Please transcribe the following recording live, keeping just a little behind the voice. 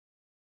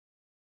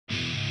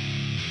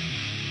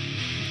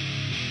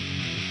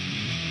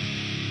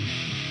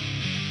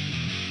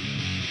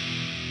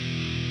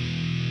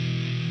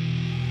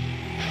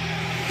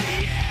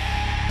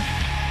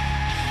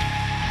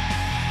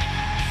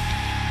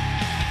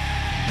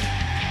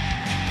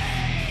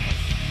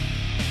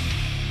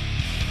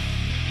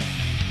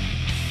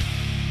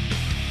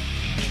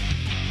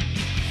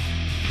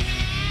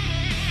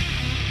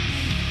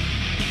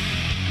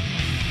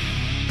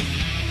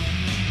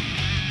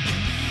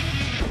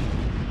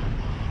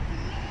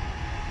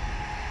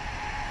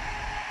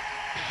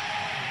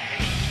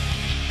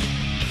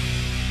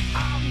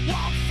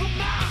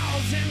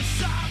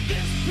inside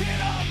this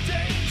pit of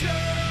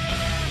danger,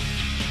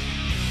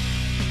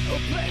 a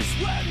place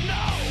where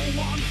no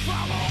one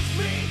follows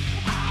me.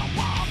 I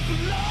walk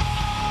alone.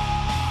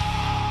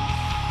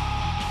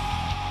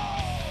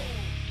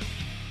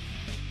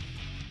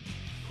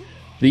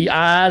 The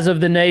eyes of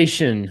the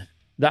nation,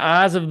 the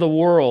eyes of the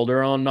world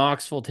are on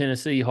Knoxville,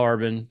 Tennessee,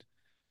 Harbin.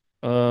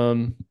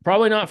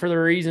 Probably not for the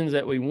reasons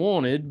that we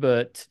wanted,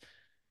 but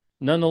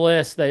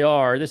nonetheless, they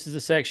are. This is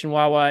a Section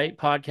YY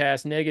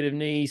podcast, Negative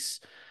Nease,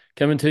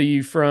 coming to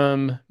you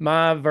from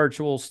my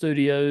virtual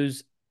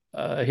studios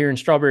here in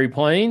Strawberry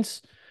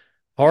Plains.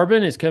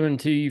 Harbin is coming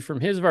to you from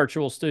his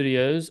virtual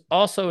studios,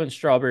 also in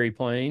Strawberry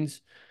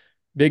Plains.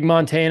 Big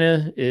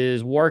Montana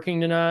is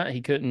working tonight.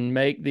 He couldn't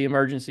make the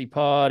emergency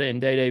pod,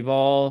 and Day Day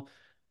Vol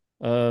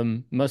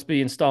must be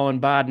installing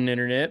Biden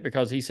internet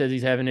because he says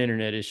he's having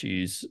internet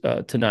issues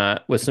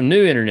tonight with some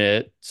new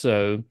internet.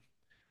 So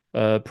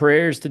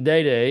prayers to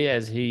Day Day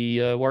as he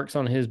works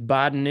on his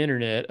Biden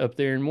internet up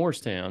there in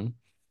Morristown.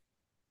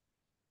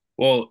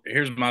 Well,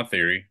 here's my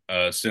theory.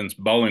 Since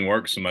bowling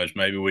works so much,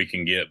 maybe we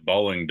can get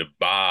bowling to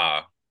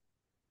buy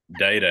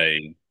Day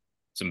Day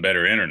some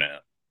better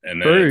internet,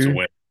 and then it's a True.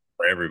 win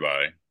for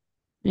everybody.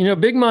 You know,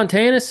 Big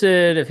Montana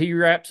said if he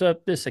wraps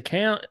up this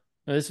account,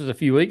 this was a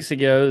few weeks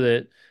ago,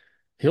 that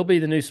he'll be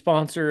the new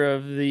sponsor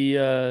of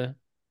the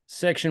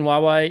Section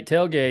YY8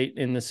 tailgate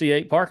in the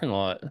C8 parking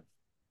lot.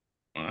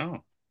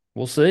 Wow.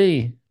 We'll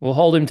see. We'll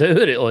hold him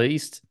to it at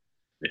least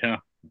Yeah.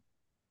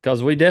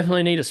 because we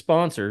definitely need a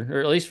sponsor,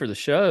 or at least for the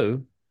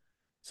show,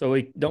 so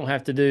we don't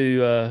have to do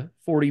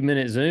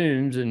 40-minute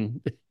Zooms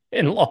and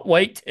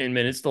wait 10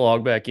 minutes to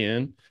log back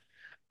in.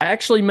 I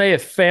actually may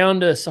have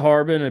found us,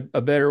 Harbin,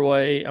 a better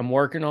way. I'm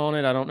working on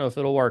it. I don't know if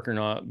it'll work or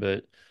not,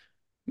 but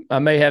I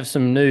may have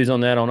some news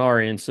on that on our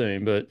end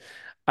soon. But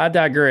I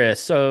digress.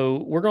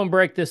 So we're going to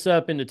break this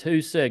up into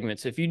two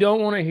segments. If you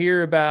don't want to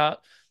hear about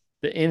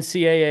the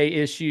NCAA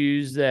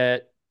issues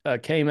that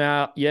came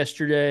out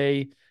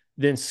yesterday,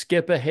 then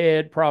skip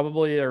ahead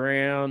probably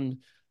around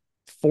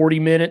 40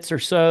 minutes or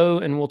so,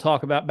 and we'll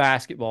talk about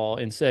basketball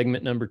in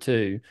segment number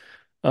two.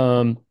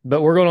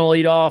 But we're going to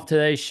lead off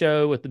today's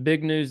show with the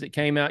big news that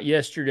came out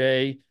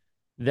yesterday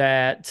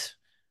that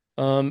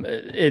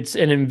it's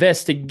an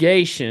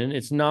investigation.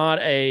 It's not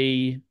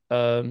a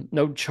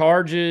no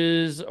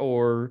charges,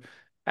 or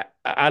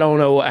I don't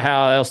know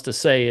how else to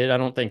say it. I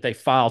don't think they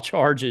file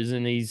charges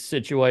in these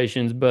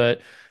situations,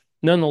 but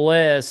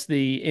nonetheless,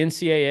 the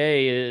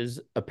NCAA is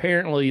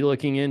apparently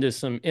looking into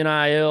some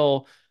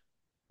NIL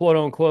quote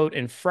unquote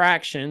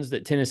infractions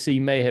that Tennessee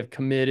may have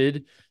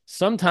committed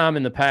sometime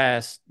in the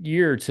past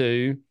year or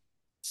two.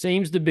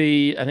 Seems to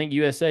be, I think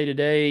USA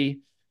Today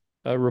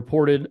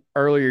reported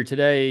earlier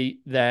today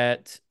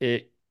that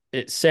it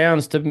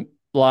sounds to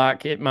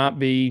like it might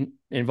be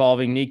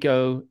involving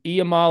Nico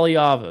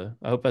Iamaleava.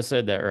 I hope I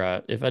said that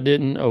right. If I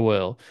didn't, oh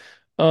well.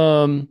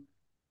 Um,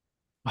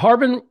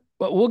 Harbin,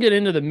 we'll get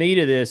into the meat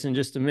of this in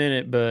just a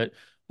minute, but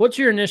what's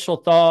your initial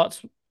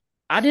thoughts?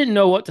 I didn't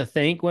know what to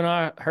think when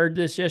I heard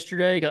this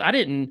yesterday because I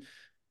didn't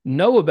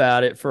know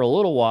about it for a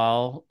little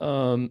while.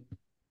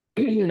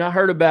 And I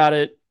heard about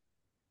it,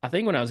 I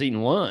think, when I was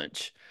eating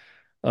lunch.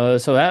 So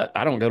that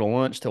I don't go to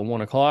lunch till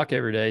 1 o'clock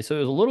every day. So it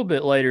was a little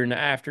bit later in the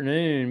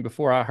afternoon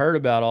before I heard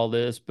about all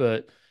this,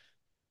 but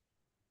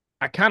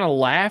I kind of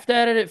laughed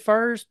at it at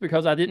first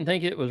because I didn't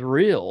think it was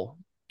real.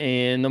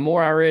 And the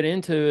more I read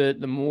into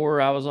it, the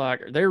more I was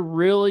like, they're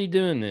really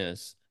doing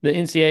this. The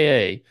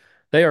NCAA,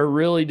 they are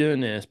really doing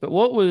this. But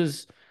what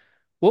was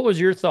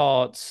your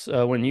thoughts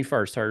when you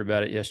first heard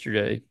about it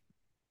yesterday?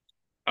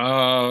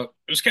 It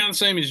was kind of the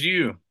same as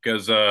you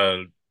because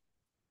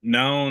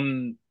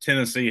known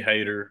Tennessee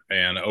hater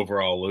and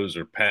overall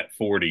loser Pat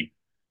Forty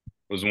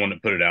was the one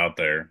that put it out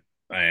there,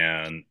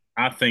 and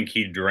I think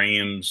he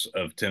dreams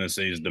of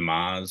Tennessee's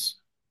demise.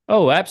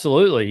 Oh,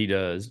 absolutely, he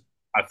does.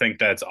 I think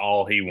that's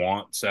all he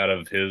wants out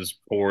of his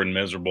poor and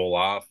miserable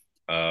life,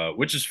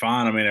 which is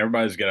fine. I mean,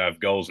 everybody's got to have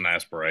goals and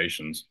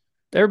aspirations.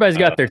 Everybody's Uh,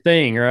 got their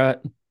thing, right?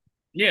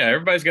 yeah,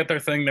 everybody's got their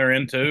thing they're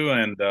into,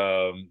 and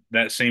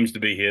that seems to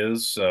be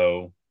his.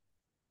 So,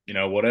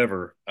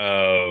 whatever.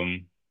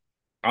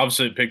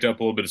 Obviously, it picked up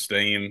a little bit of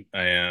steam,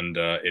 and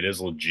it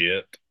is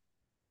legit.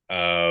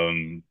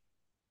 Um,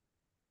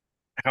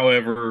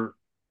 however,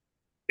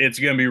 it's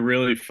going to be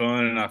really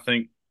fun, and I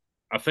think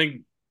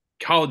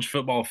college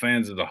football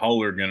fans as a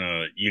whole are going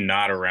to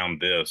unite around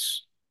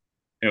this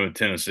and with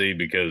Tennessee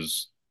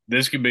because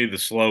this could be the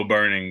slow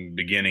burning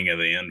beginning of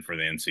the end for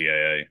the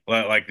NCAA,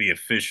 like the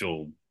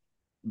official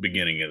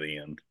beginning of the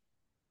end.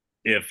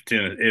 If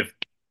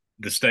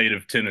the state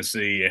of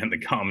Tennessee and the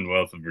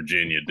Commonwealth of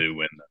Virginia do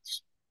win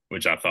this,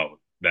 which I thought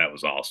that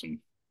was awesome.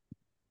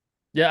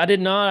 Yeah, I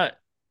did not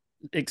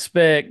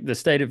expect the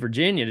state of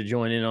Virginia to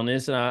join in on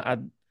this,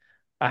 and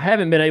I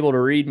haven't been able to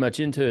read much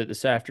into it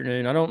this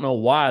afternoon. I don't know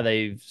why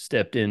they've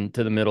stepped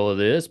into the middle of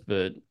this,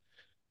 but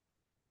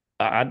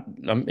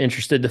I'm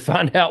interested to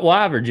find out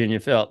why Virginia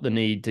felt the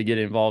need to get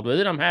involved with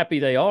it. I'm happy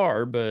they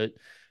are, but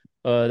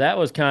that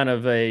was kind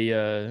of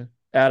a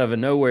out of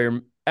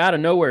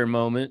nowhere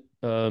moment.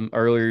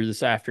 earlier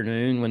this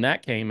afternoon when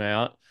that came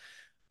out.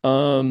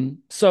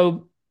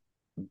 So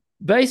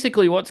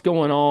basically, what's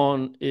going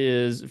on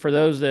is for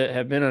those that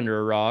have been under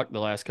a rock the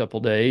last couple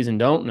of days and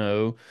don't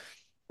know,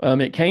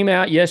 it came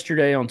out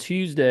yesterday on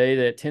Tuesday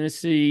that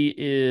Tennessee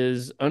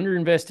is under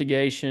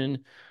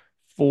investigation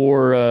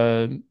for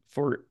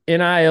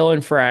NIL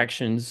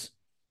infractions.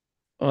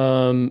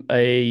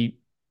 A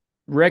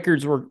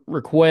records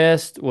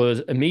request was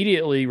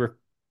immediately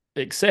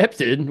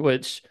accepted,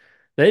 which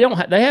they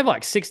don't they have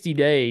like 60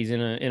 days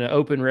in an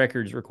open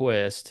records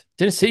request.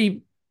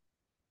 Tennessee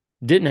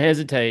didn't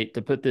hesitate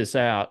to put this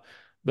out,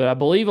 but I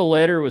believe a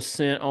letter was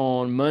sent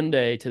on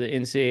Monday to the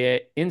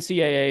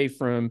NCAA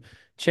from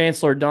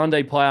Chancellor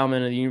Donde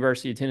Plowman of the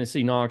University of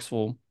Tennessee,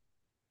 Knoxville,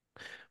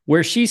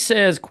 where she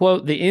says,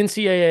 quote, the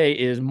NCAA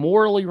is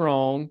morally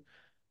wrong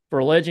for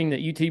alleging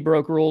that UT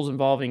broke rules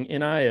involving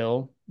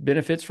NIL,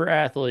 benefits for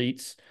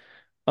athletes.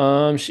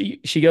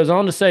 She goes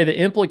on to say the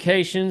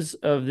implications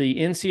of the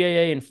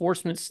NCAA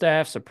enforcement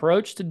staff's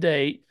approach to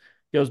date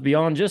goes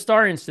beyond just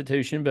our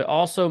institution, but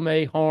also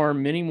may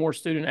harm many more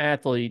student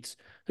athletes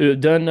who have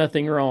done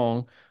nothing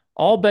wrong,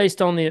 all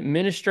based on the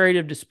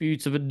administrative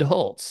disputes of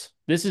adults.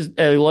 This is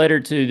a letter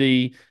to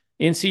the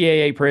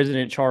NCAA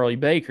president, Charlie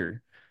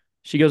Baker.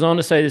 She goes on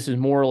to say this is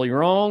morally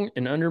wrong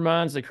and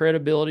undermines the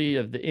credibility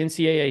of the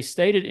NCAA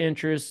stated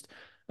interest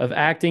of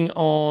acting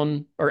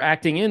on or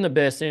acting in the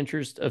best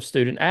interest of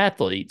student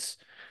athletes.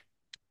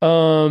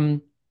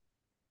 Um,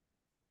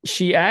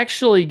 she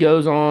actually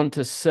goes on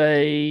to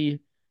say,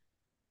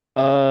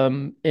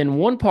 in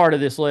one part of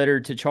this letter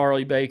to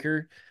Charlie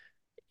Baker,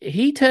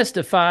 he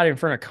testified in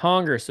front of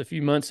Congress a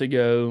few months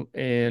ago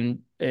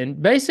and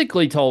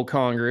basically told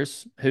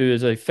Congress, who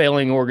is a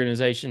failing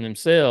organization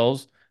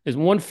themselves, is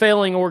one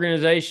failing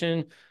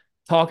organization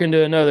talking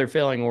to another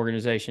failing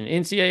organization,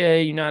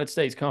 NCAA, United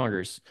States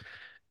Congress.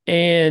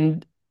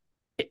 And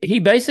he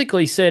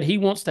basically said he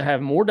wants to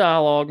have more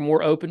dialogue,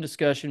 more open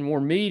discussion,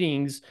 more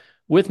meetings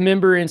with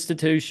member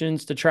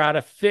institutions to try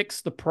to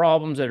fix the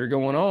problems that are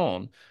going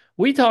on.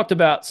 We talked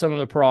about some of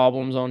the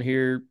problems on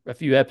here a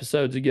few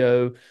episodes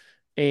ago,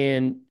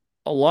 and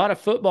a lot of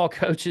football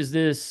coaches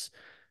this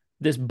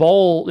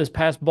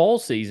past bowl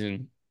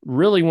season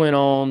really went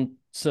on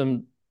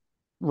some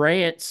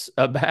rants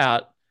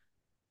about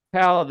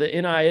how the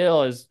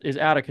NIL is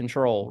out of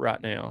control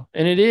right now,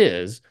 and it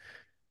is.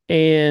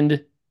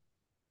 And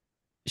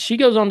she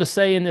goes on to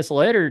say in this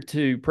letter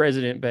to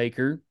President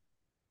Baker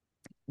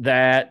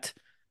that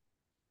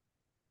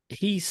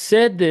he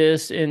said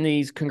this in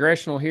these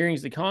congressional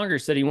hearings to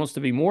Congress that he wants to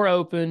be more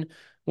open,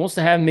 wants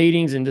to have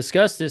meetings and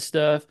discuss this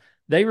stuff.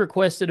 They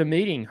requested a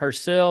meeting,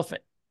 herself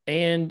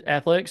and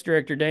athletics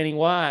director Danny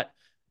White,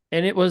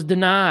 and it was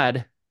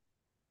denied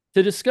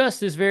to discuss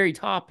this very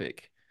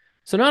topic.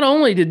 So not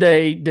only did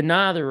they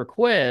deny the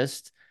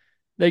request,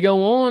 they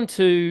go on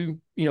to,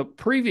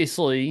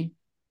 previously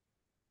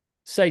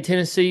say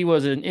Tennessee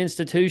was an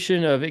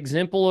institution of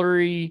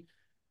exemplary,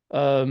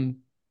 um,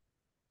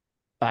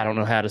 I don't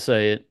know how to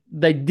say it.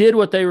 They did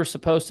what they were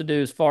supposed to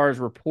do as far as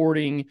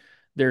reporting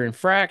their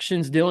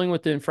infractions, dealing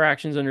with the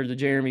infractions under the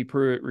Jeremy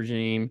Pruitt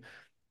regime.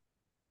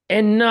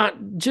 And not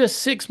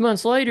just 6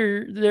 months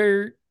later,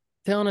 they're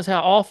telling us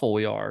how awful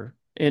we are.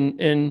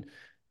 And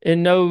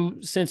in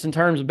no sense in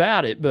terms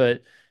about it.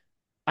 But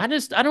I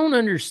don't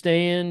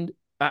understand.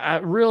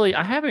 I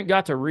haven't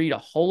got to read a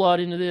whole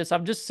lot into this.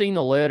 I've just seen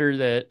the letter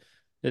that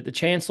the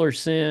chancellor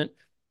sent.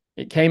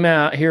 It came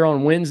out here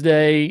on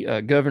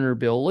Wednesday. Governor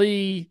Bill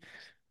Lee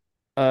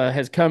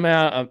has come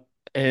out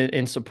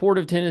in support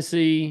of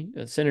Tennessee.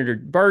 Senator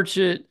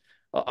Burchett,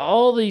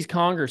 all these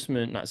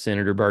congressmen, not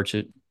Senator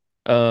Burchett,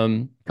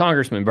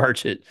 Congressman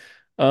Burchett.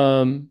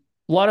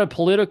 A lot of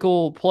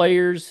political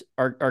players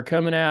are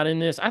coming out in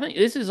this. I think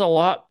this is a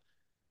lot.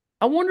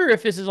 I wonder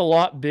if this is a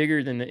lot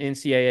bigger than the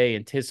NCAA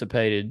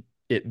anticipated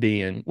it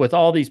being, with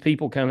all these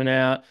people coming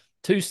out,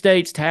 two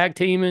states tag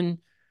teaming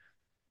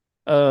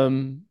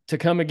to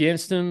come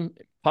against them,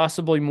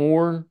 possibly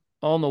more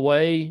on the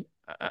way.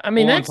 I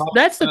mean, Well,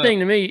 that's the thing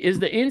to me is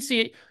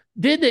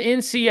did the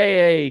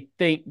NCAA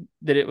think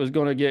that it was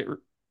going to get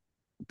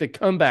the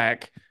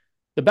comeback,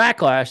 the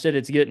backlash that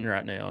it's getting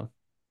right now?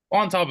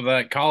 on top of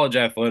that, college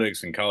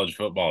athletics and college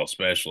football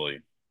especially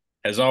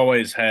has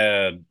always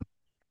had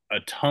a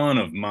ton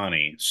of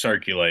money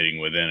circulating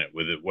within it,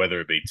 with it whether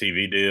it be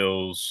TV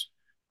deals,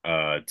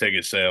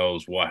 ticket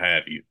sales, what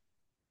have you.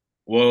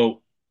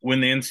 Well, when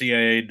the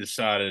NCAA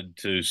decided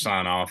to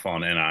sign off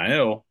on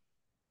NIL,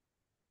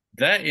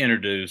 that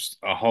introduced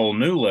a whole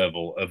new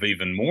level of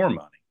even more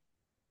money.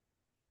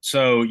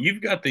 So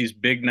you've got these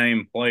big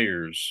name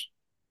players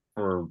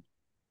for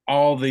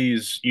all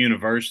these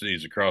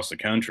universities across the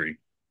country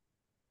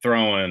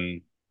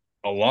throwing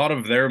a lot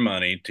of their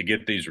money to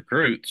get these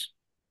recruits.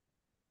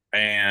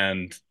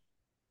 And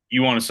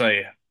you want to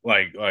say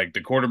like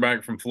the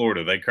quarterback from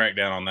Florida, they cracked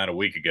down on that a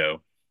week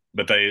ago,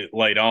 but they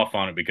laid off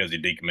on it because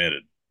he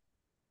decommitted.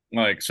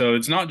 Like, so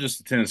it's not just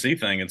the Tennessee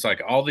thing. It's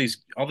like all these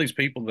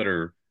people that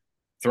are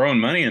throwing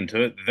money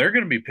into it, they're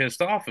going to be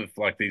pissed off if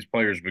like these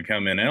players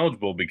become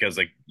ineligible because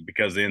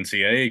the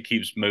NCAA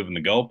keeps moving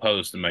the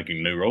goalpost and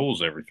making new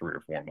rules every 3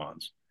 or 4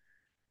 months.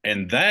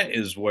 And that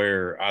is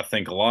where I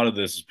think a lot of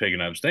this is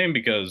picking up steam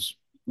because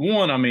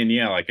one, I mean,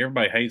 yeah, like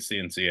everybody hates the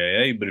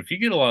NCAA, but if you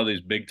get a lot of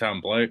these big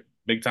time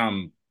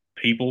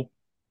people,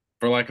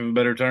 for lack of a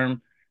better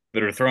term,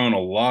 that are throwing a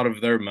lot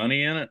of their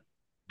money in it,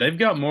 they've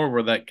got more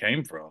where that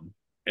came from,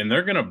 and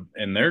they're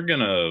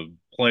gonna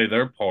play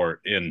their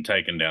part in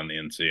taking down the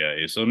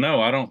NCAA. So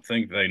no, I don't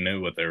think they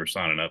knew what they were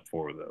signing up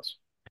for with this.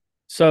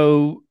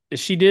 So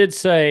she did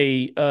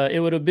say, it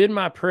would have been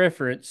my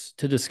preference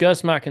to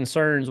discuss my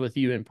concerns with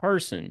you in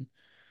person.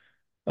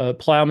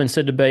 Plowman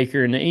said to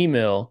Baker in the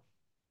email,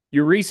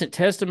 your recent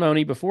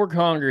testimony before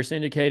Congress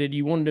indicated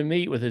you wanted to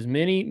meet with as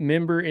many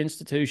member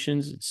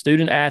institutions and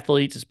student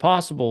athletes as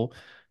possible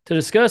to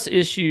discuss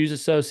issues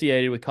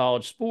associated with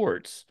college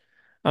sports.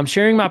 I'm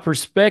sharing my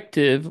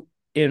perspective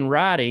in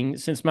writing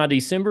since my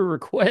December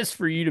request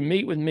for you to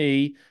meet with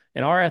me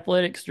and our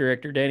athletics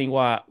director, Danny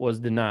White, was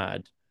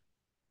denied.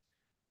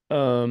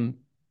 Um,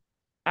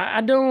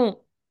 I don't,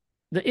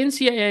 the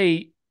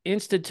NCAA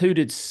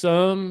instituted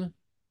some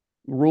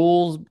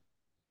rules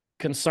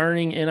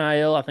concerning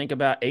NIL, I think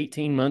about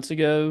 18 months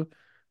ago.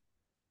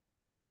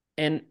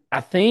 And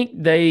I think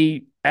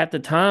they, at the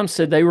time,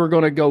 said they were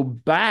going to go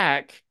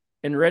back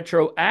and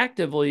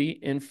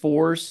retroactively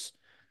enforce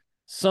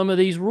some of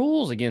these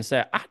rules against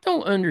that. I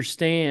don't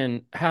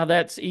understand how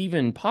that's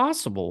even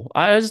possible.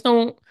 I just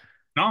don't,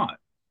 Not.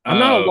 I'm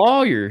not a Uh,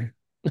 lawyer,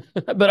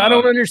 but I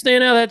don't uh,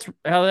 understand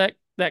how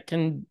that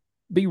can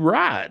be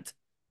right.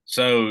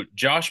 so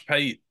Josh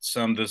Pate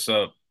summed this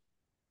up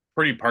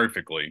pretty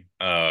perfectly.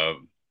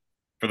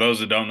 For those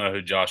that don't know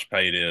who Josh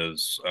Pate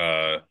is,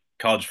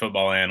 college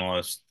football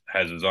analyst,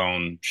 has his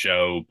own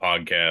show,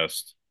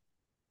 podcast.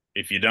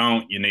 If you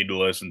don't, you need to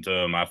listen to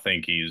him. I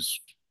think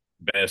he's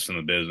best in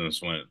the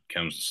business when it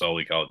comes to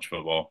solely college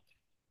football.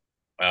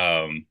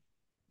 Um,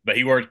 but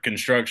he worked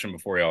construction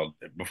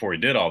before he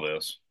did all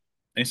this.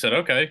 And he said,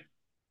 "Okay,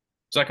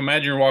 it's like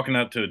imagine you're walking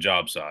up to a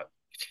job site,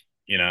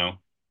 you know,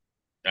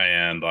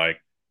 and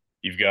like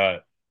you've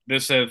got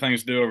this set of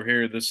things to do over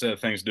here, this set of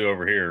things to do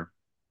over here,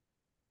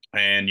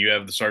 and you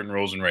have the certain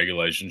rules and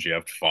regulations you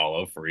have to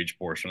follow for each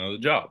portion of the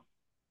job."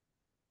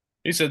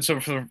 He said, "So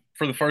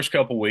for the first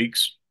couple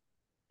weeks,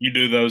 you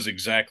do those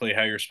exactly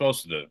how you're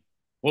supposed to do.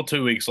 Well,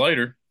 2 weeks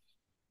later,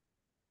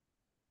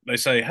 they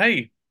say,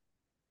 hey,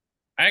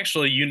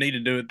 actually, you need to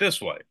do it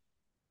this way.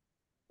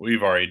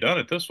 We've already done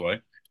it this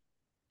way.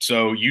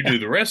 So you do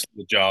the rest of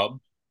the job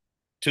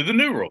to the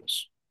new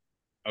rules.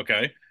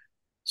 Okay.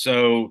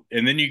 So,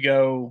 and then you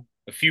go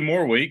a few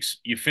more weeks,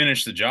 you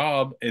finish the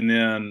job. And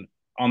then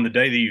on the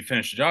day that you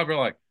finish the job, you're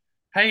like,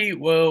 hey,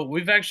 well,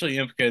 we've actually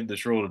implicated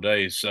this rule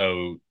today.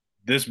 So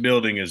this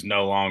building is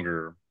no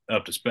longer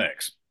up to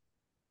specs.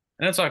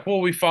 And it's like,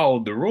 well, we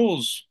followed the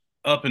rules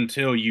up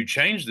until you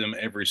change them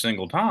every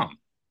single time.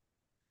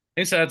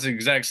 He said that's the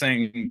exact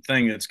same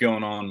thing that's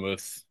going on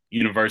with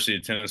University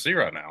of Tennessee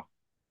right now.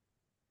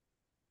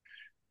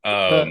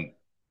 Uh, Um,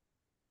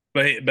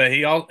 but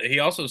he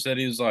also said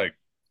he's like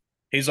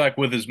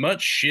with as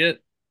much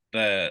shit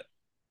that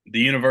the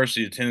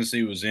University of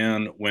Tennessee was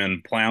in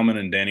when Plowman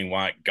and Danny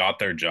White got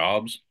their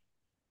jobs.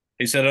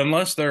 He said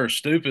unless they're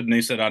stupid, and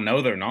he said I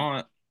know they're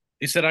not.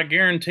 He said I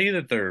guarantee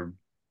that they're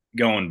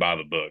going by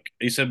the book.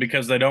 He said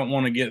because they don't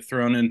want to get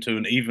thrown into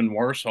an even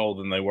worse hole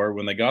than they were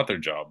when they got their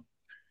job.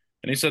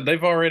 And he said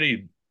they've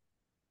already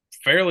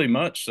fairly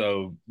much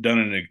so done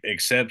an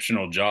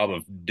exceptional job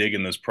of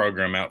digging this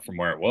program out from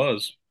where it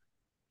was,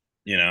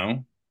 you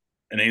know.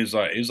 And he was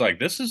like,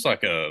 this is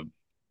like a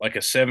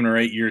 7 or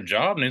 8 year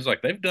job, and he's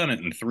like, they've done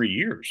it in 3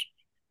 years,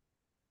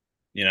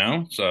 you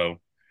know. So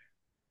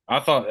I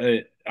thought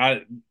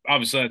I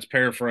obviously that's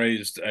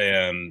paraphrased,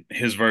 and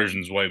his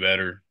version's way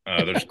better.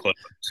 There's a clip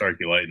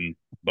circulating,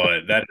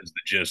 but that is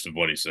the gist of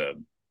what he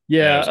said.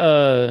 yeah, As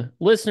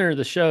listener of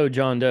the show,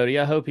 John Doty,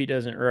 I hope he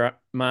doesn't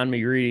mind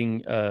me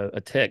reading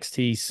a text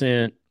he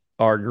sent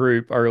our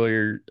group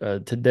earlier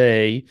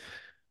today.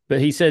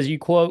 But he says, you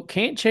quote,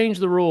 can't change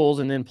the rules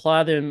and then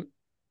apply them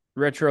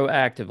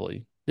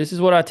retroactively. This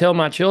is what I tell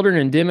my children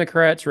and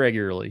Democrats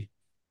regularly.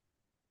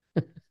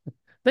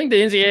 I think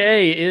the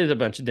NCAA is a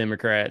bunch of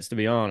Democrats, to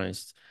be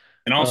honest.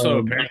 and also Um,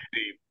 apparently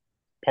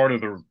part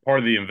of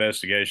the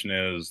investigation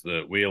is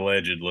that we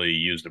allegedly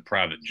used a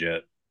private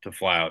jet to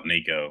fly out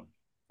Nico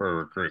for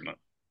recruitment.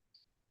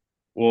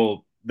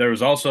 Well, there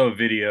was also a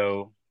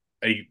video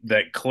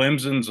that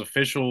Clemson's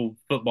official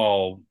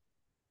football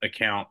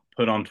account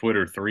put on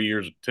Twitter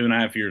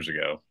 2.5 years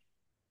ago,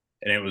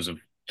 and it was of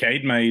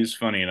Cade Mays,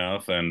 funny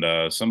enough,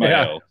 and somebody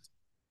yeah, else,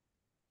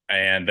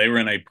 and they were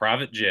in a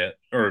private jet,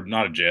 or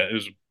not a jet, it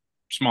was a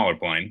smaller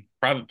plane,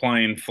 private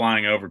plane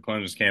flying over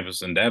Clemson's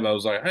campus, and Dabo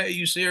was like, "Hey,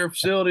 you see our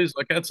facilities?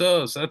 Like that's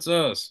us, that's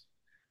us."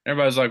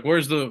 Everybody's like,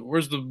 where's the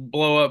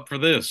blow up for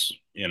this?"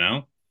 You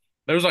know,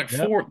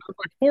 yeah, there was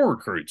like four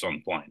recruits on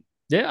the plane.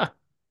 yeah.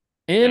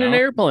 You In an know,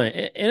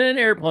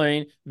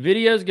 airplane,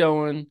 videos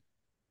going.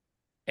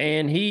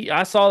 And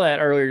I saw that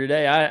earlier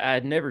today. I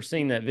had never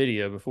seen that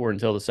video before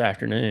until this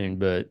afternoon,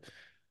 but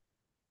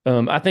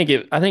I think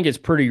it's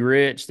pretty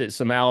rich that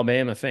some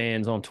Alabama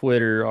fans on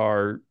Twitter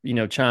are,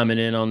 chiming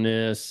in on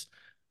this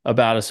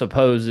about a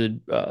supposed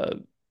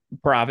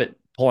private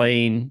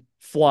plane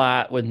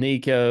flight with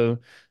Nico.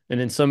 And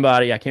then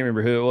somebody, I can't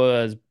remember who it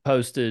was,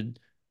 posted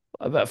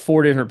about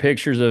four different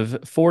pictures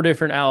of four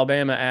different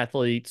Alabama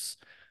athletes,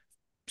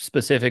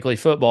 specifically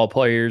football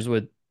players,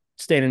 with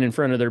standing in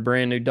front of their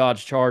brand new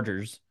Dodge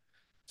Chargers.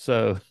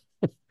 So,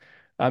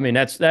 I mean,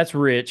 that's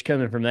rich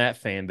coming from that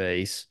fan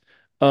base.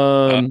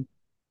 Uh,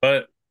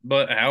 Um,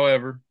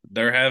 however,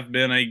 there have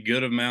been a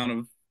good amount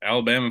of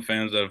Alabama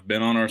fans that have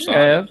been on our there side.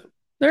 have,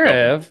 there Couple.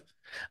 have.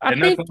 I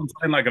And that's think, what I'm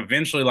saying. Like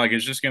eventually, like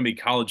it's just going to be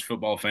college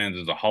football fans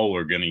as a whole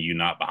are going to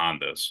unite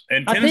behind this.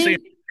 And I Tennessee think,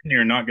 and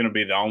Virginia are not going to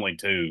be the only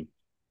two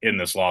in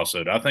this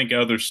lawsuit. I think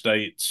other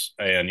states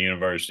and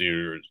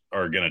universities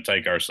are going to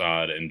take our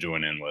side and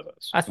join in with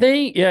us.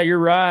 yeah, you're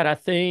right. I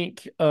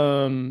think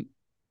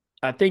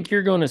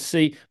you're going to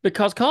see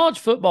because college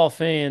football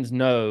fans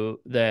know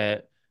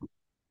that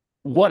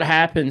what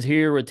happens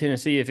here with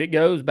Tennessee, if it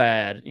goes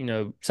bad,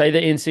 say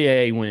the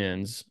NCAA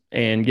wins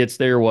and gets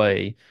their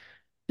way,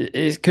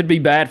 it could be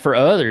bad for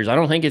others. I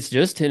don't think it's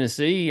just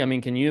Tennessee. I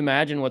mean, can you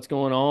imagine what's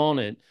going on?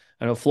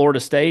 I know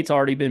Florida State's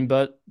already been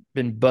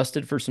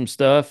busted for some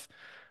stuff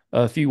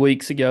a few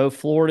weeks ago.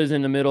 Florida's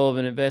in the middle of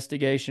an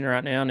investigation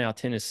right now. Now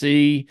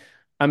Tennessee.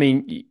 I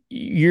mean,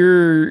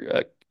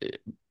 you're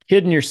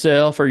kidding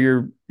yourself, or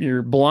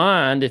you're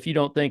blind if you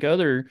don't think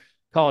other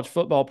college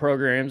football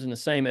programs in the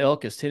same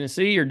ilk as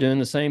Tennessee are doing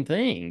the same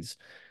things.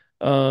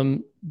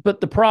 But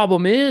the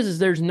problem is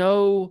there's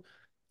no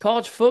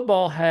college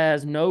football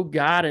has no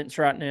guidance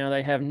right now.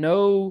 They have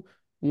no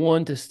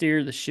one to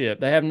steer the ship.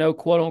 They have no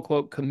quote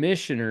unquote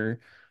commissioner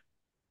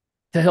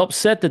to help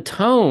set the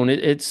tone.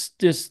 It's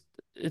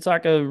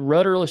like a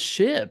rudderless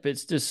ship.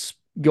 It's just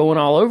going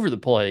all over the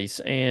place.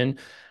 And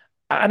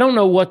I don't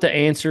know what the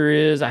answer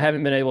is. I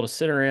haven't been able to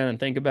sit around and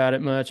think about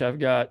it much. I've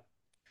got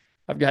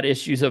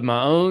issues of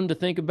my own to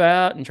think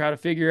about and try to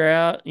figure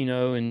out,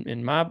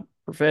 in my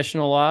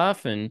professional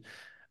life. And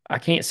I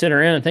can't sit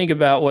around and think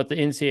about what the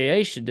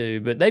NCAA should do,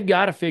 but they've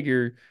got to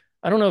figure.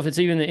 I don't know if it's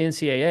even the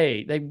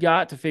NCAA. They've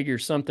got to figure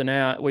something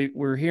out.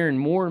 We're hearing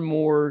more and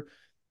more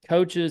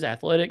coaches,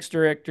 athletics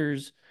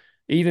directors,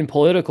 even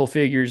political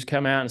figures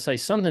come out and say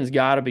something's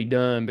got to be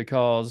done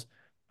because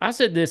I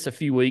said this a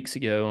few weeks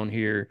ago on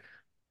here.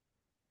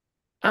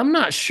 I'm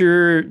not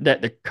sure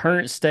that the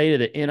current state of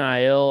the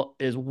NIL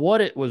is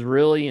what it was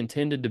really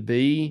intended to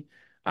be.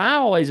 I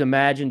always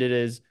imagined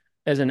it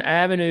as an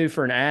avenue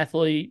for an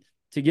athlete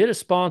to get a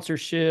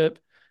sponsorship,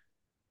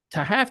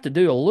 to have to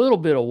do a little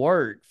bit of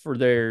work for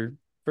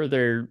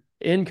their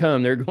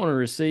income they're going to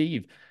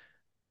receive.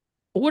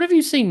 What have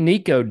you seen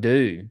Nico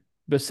do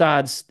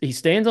besides he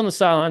stands on the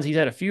sidelines? He's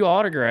had a few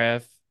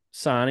autograph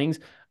signings.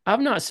 I've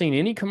not seen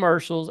any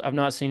commercials. I've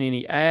not seen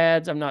any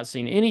ads. I've not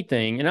seen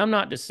anything. And I'm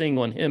not just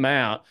singling him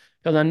out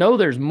because I know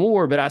there's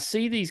more, but I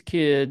see these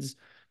kids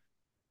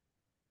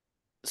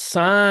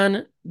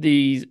sign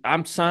these.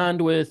 I'm signed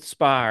with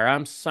Spire.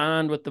 I'm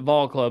signed with the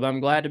Vol Club.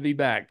 I'm glad to be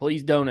back.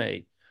 Please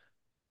donate.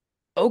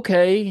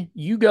 Okay,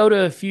 you go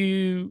to a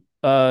few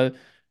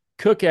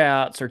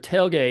cookouts or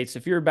tailgates.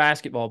 If you're a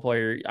basketball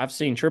player, I've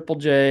seen Triple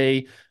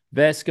J,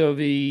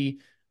 Vescovy,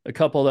 a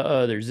couple of the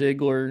others,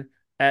 Ziegler,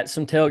 at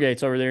some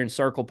tailgates over there in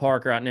Circle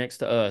Park right next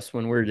to us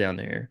when we're down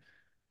there.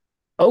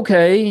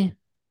 Okay,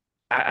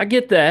 I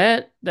get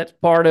that. That's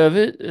part of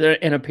it,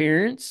 an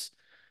appearance.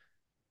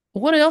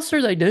 What else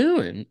are they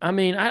doing? I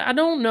mean, I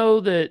don't know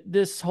that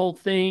this whole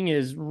thing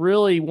is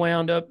really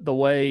wound up the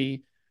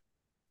way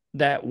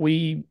that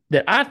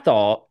I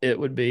thought it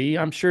would be.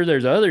 I'm sure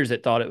there's others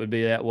that thought it would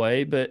be that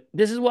way, but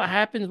this is what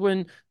happens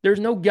when there's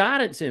no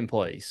guidance in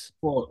place.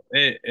 Well,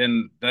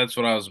 and that's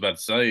what I was about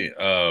to say.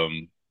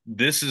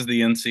 This is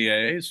the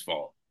NCAA's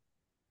fault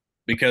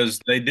because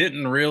they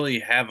didn't really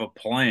have a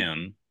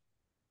plan.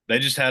 They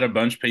just had a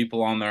bunch of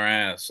people on their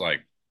ass,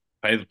 like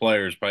pay the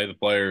players,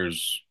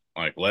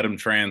 like let them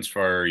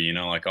transfer,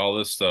 like all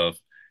this stuff.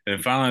 And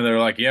then finally, they're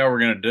like, "Yeah, we're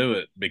going to do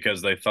it,"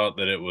 because they thought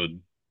that it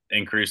would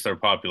increase their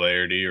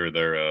popularity or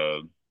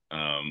their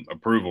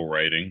approval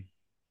rating.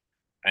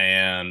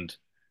 And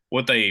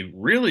what they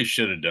really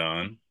should have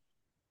done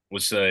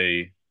was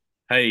say,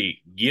 "Hey,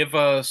 give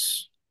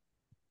us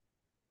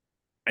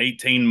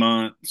 18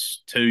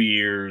 months, 2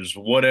 years,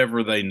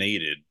 whatever they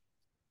needed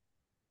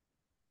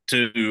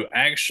to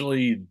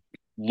actually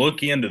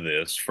look into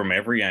this from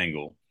every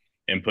angle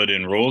and put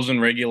in rules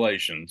and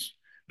regulations.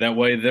 That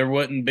way, there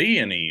wouldn't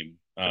be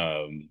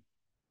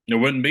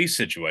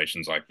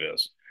situations like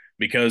this.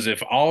 Because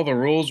if all the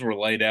rules were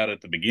laid out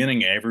at the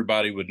beginning,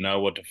 everybody would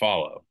know what to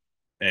follow.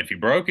 And if you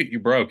broke it, you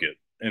broke it,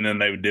 and then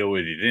they would deal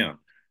with you then.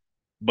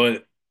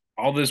 But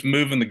all this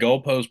moving the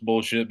goalpost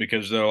bullshit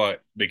because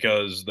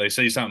they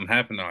see something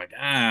happen, they're like,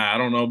 I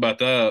don't know about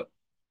that.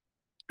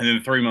 And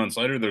then 3 months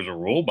later, there's a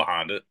rule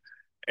behind it,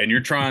 and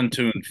you're trying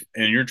to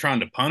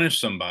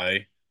punish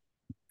somebody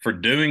for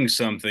doing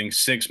something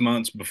 6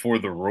 months before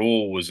the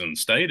rule was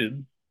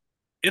instated,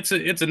 it's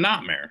a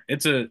nightmare.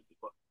 It's a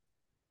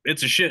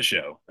shit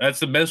show. That's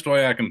the best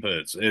way I can put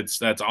it. It's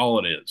that's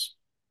all it is.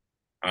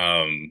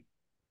 Um,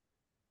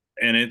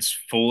 and it's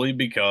fully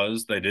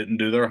because they didn't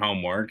do their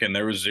homework and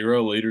there was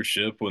zero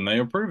leadership when they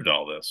approved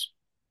all this.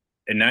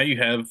 And now you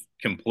have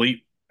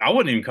complete. I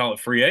wouldn't even call it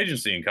free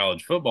agency in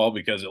college football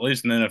because at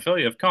least in the NFL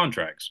you have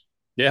contracts.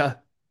 Yeah.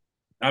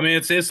 I mean,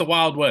 it's the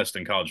Wild West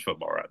in college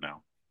football right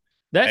now.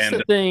 That's the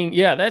And thing.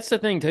 Yeah, that's the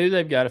thing too.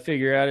 They've got to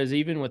figure out is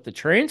even with the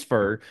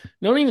transfer.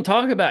 Don't even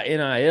talk about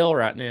NIL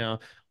right now.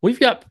 We've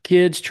got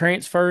kids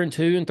transferring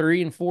 2 and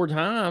 3 and 4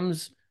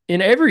 times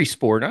in every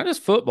sport, not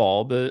just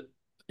football. But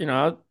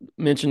I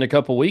mentioned a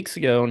couple weeks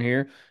ago on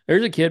here.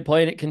 There's a kid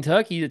playing at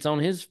Kentucky that's on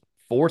his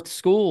fourth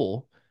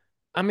school.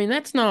 I mean,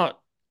 that's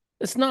not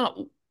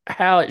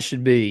how it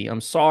should be.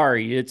 I'm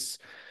sorry.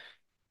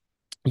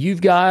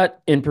 You've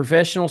got in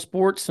professional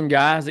sports some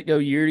guys that go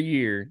year to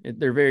year.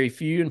 They're very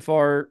few and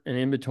far and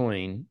in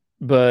between.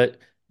 But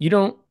you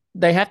don't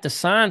they have to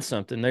sign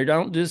something. They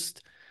don't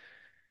just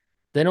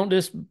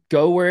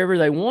go wherever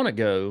they want to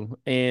go.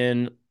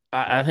 And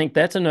I think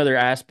that's another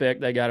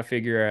aspect they got to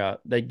figure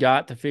out. They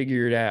got to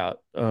figure it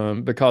out.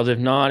 Because if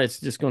not, it's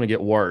just going to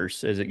get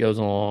worse as it goes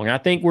along. I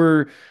think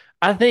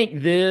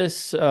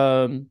this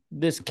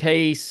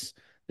case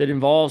that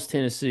involves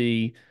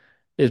Tennessee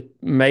is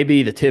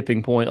maybe the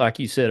tipping point, like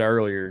you said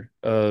earlier,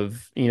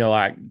 of,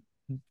 like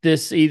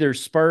this either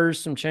spurs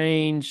some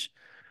change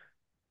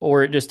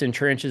or it just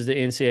entrenches the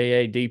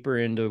NCAA deeper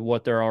into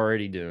what they're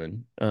already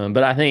doing.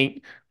 But I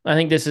think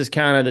this is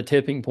kind of the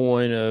tipping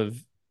point of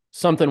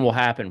something will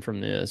happen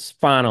from this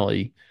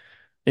finally.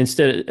 I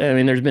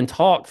mean, there's been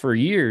talk for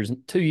years,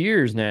 2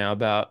 years now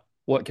about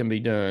what can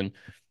be done.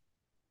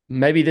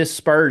 Maybe this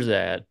spurs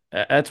that.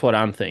 That's what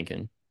I'm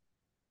thinking.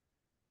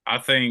 I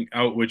think,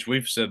 which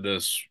we've said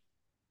this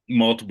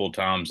multiple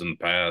times in the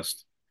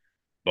past,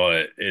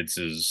 but it's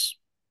as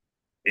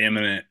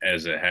imminent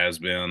as it has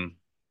been.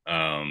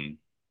 Um,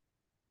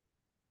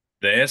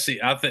 the SEC,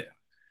 I think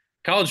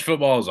college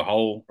football as a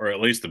whole, or at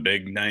least the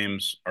big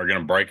names, are going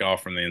to break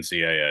off from the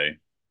NCAA.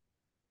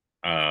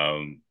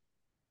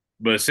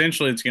 But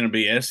essentially, it's going to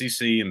be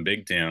SEC and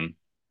Big Ten,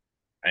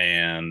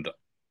 and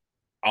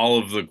all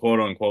of the quote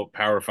unquote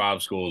Power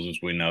Five schools as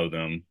we know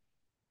them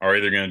are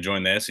either going to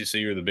join the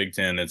SEC or the Big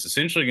Ten. It's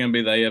essentially going to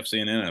be the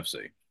AFC and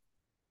NFC.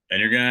 And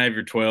you're going to have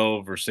your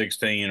 12 or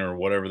 16 or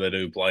whatever they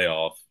do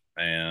playoff.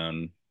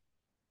 And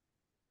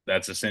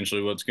that's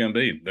essentially what it's going to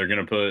be. They're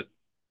going to put,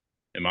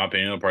 in my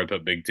opinion, they'll probably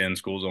put Big Ten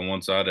schools on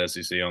one side,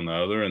 SEC on the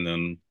other, and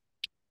then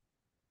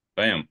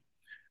bam.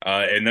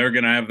 And they're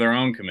going to have their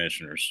own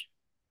commissioners.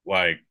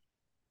 Like,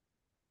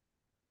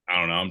 I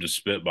don't know, I'm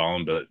just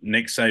spitballing, but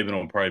Nick Saban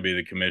will probably be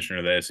the commissioner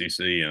of the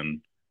SEC,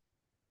 and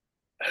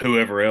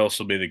whoever else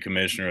will be the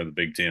commissioner of the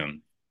Big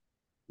Ten,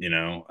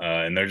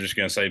 and they're just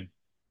going to say,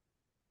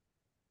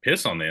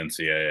 piss on the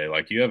NCAA.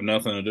 Like, you have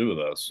nothing to do with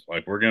us.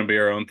 Like, we're going to be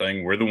our own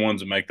thing. We're the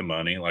ones that make the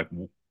money. Like,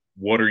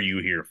 what are you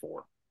here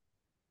for?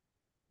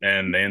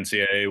 And the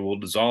NCAA will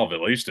dissolve, at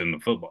least in the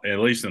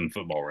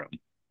football realm.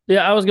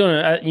 Yeah, I was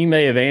gonna. You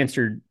may have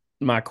answered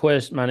my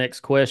next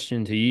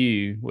question to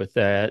you with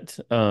that.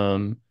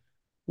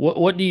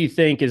 What do you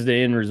think is the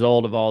end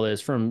result of all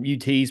this from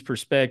UT's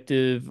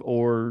perspective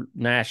or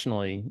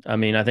nationally? I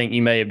mean, I think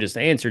you may have just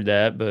answered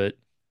that, but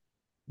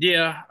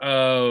Yeah.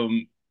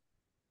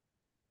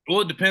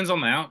 Well, it depends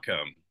on the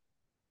outcome,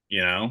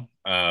 you know.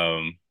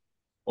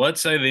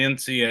 Let's say the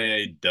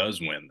NCAA does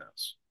win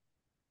this.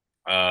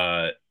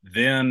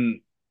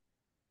 Then,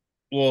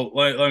 well,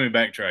 let me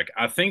backtrack.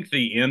 I think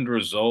the end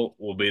result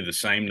will be the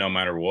same no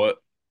matter what,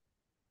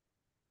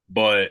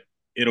 but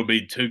it'll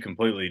be two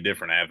completely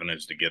different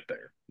avenues to get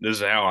there. This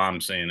is how I'm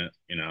seeing it.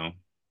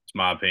 It's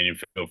my opinion.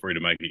 Feel free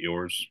to make it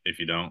yours. If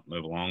you don't,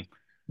 move along.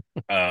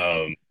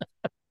 Um,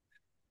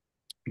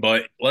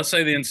 but let's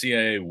say the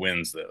NCAA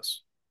wins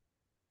this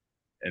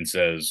and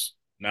says,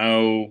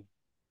 no,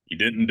 you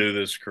didn't do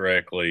this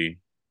correctly,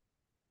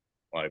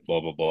 like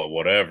blah, blah, blah,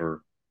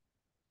 whatever.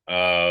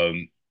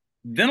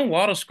 Then a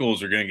lot of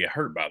schools are going to get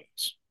hurt by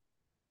this.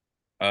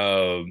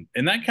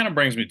 And that kind of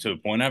brings me to a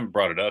point. I haven't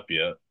brought it up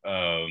yet.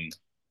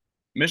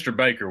 Mr.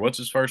 Baker, what's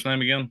his first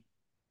name again?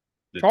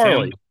 The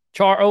Tim?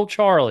 Charlie,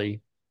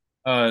 Charlie.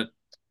 Uh,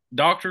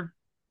 Doctor?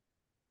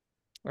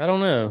 I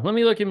don't know. Let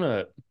me look him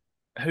up.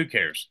 Who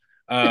cares?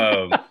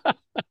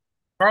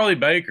 Charlie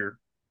Baker,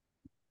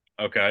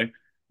 okay,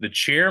 the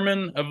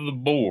chairman of the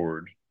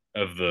board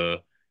of the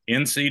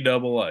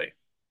NCAA.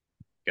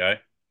 Okay.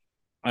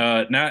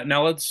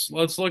 Now let's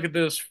look at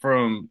this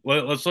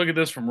let's look at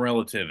this from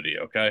relativity.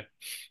 Okay.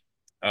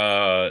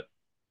 The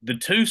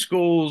two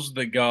schools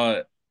that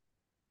got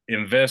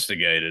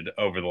investigated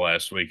over the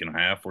last week and a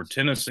half were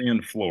Tennessee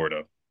and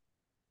Florida.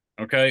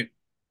 Okay.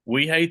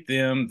 We hate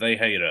them, they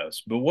hate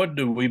us. But what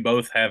do we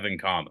both have in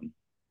common?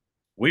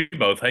 We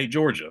both hate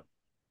Georgia.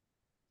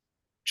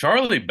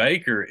 Charlie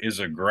Baker is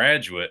a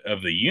graduate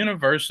of the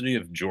University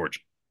of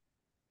Georgia.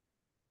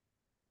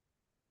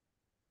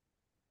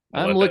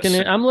 I'm looking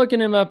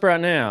him up right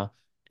now.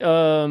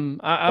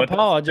 I But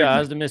that's the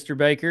apologize thing. to Mr.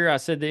 Baker. I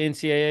said the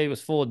NCAA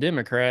was full of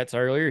Democrats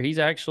earlier. He's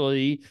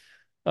actually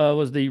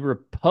was the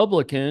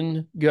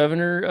Republican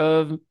governor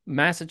of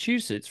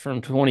Massachusetts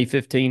from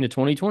 2015 to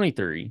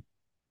 2023.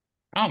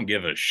 I don't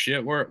give a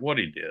shit what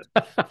he did.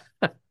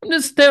 I'm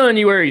just telling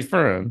you where he's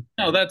from.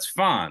 No, that's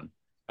fine.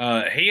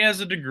 He has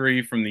a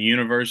degree from the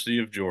University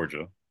of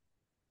Georgia,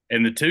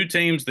 and the two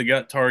teams that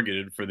got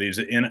targeted for these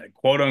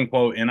quote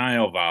unquote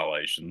NIL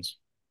violations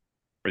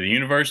for the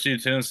University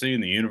of Tennessee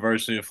and the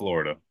University of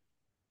Florida.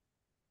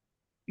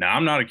 Now,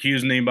 I'm not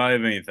accusing anybody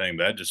of anything,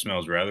 but that just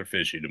smells rather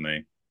fishy to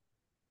me.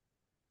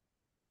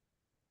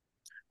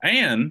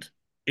 And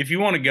if you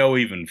want to go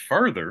even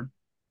further,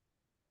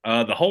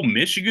 the whole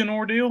Michigan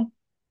ordeal,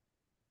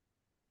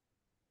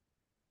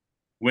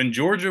 when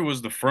Georgia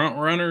was the front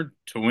runner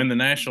to win the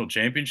national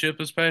championship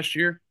this past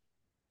year,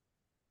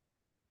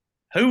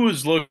 who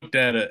was looked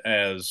at it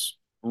as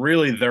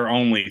really their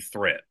only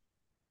threat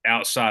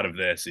outside of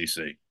the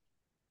SEC?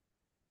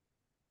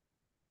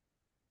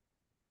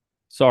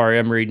 Sorry,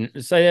 I'm reading.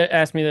 Say that.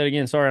 Ask me that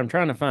again. Sorry, I'm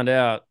trying to find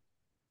out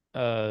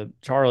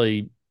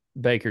Charlie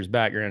Baker's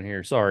background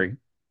here. Sorry.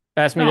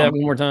 Ask me that No,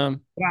 one more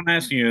time. what I'm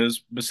asking you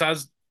is,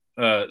 besides,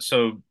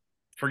 so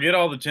forget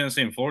all the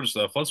Tennessee and Florida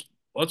stuff. Let's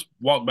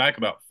walk back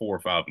about 4 or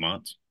 5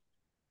 months.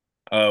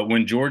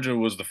 When Georgia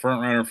was the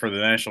front runner for the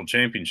national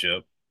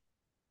championship,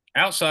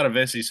 outside of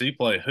SEC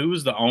play, who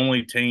was the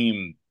only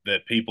team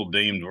that people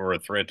deemed were a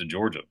threat to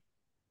Georgia?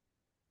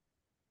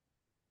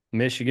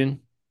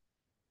 Michigan.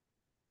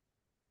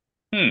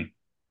 Hmm,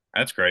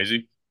 that's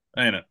crazy,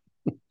 ain't it?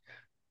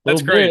 A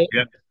That's little crazy. bit.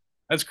 Yeah,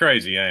 that's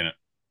crazy, ain't it?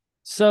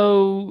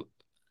 So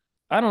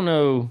I don't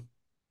know.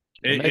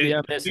 Maybe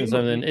I'm missing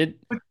something. It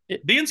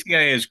the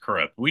NCAA is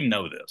corrupt. We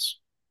know this.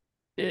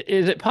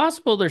 Is it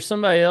possible there's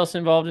somebody else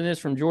involved in this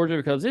from Georgia?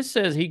 Because this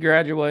says he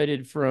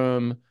graduated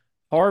from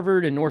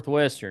Harvard and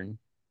Northwestern.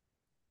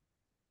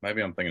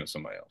 Maybe I'm thinking of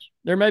somebody else.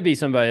 There may be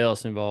somebody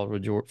else involved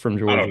with from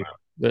I don't Georgia. know.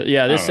 But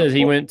yeah, I this don't know. says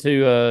he Well, went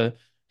to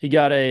he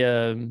got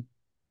a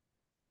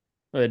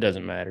well, it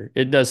doesn't matter.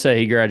 It does say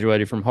he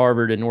graduated from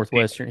Harvard and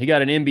Northwestern. He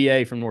got an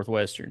MBA from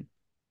Northwestern.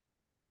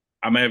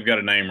 I may have got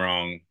a name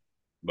wrong,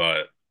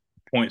 but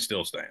point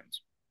still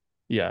stands.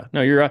 Yeah,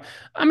 no, you're right.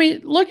 I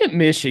mean, look at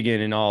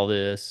Michigan and all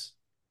this.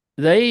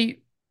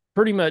 They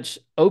pretty much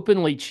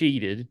openly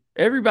cheated.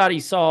 Everybody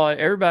saw it.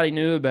 Everybody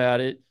knew about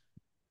it.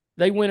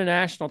 They win a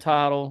national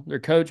title. Their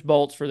coach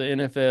bolts for the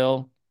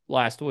NFL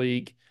last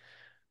week.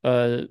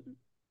 Uh,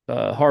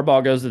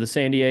 Harbaugh goes to the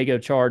San Diego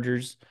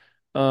Chargers.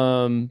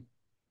 Um,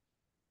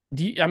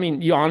 I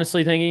mean, you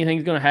honestly think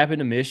anything's going to happen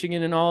to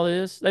Michigan in all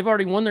this? They've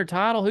already won their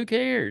title. Who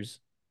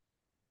cares?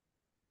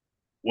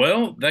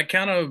 Well, that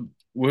kind of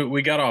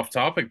we got off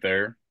topic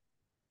there.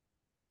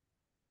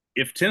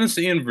 If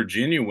Tennessee and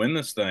Virginia win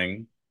this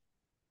thing,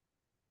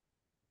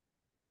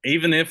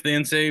 even if the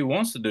NCAA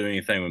wants to do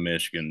anything with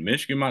Michigan,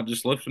 Michigan might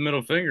just lift the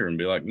middle finger and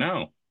be like,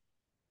 no,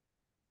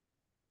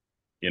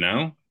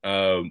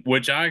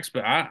 which I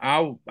expect.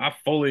 I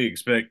fully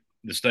expect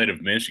the state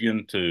of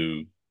Michigan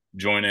to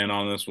join in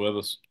on this with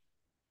us,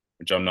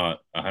 which I'm not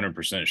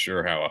 100%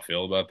 sure how I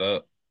feel about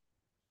that.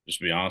 Just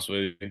to be honest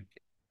with you,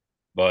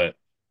 but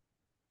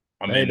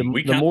I Hey, mean,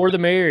 we the kind more of the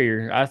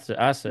merrier.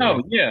 I say.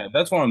 no, yeah,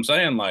 that's what I'm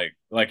saying. Like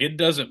it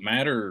doesn't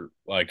matter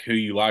like who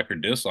you like or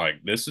dislike.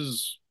 This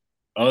is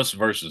us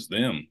versus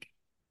them.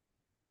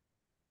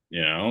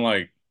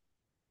 Like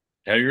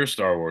tell you're a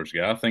Star Wars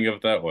guy. Think of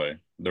it that way.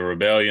 The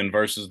rebellion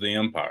versus the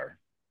Empire.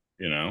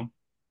 You know,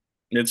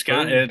 it's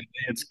kind True.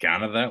 it's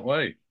kind of that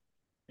way.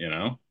 You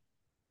know,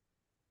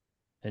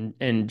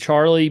 And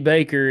Charlie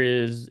Baker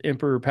is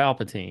Emperor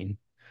Palpatine.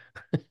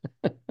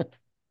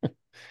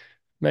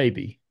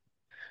 Maybe.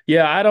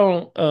 Yeah, I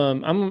don't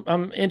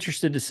I'm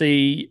interested to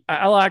see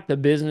I like the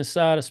business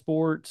side of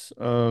sports.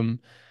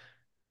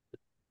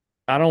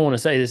 I don't want to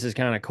say this is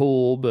kind of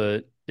cool,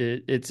 but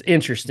it's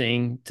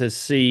interesting to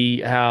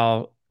see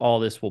how all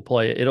this will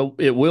play.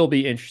 It will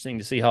be interesting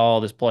to see how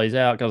all this plays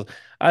out because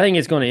I think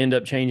it's going to end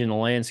up changing the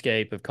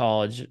landscape of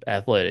college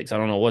athletics. I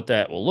don't know what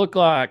that will look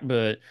like,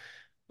 but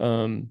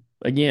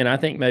again, I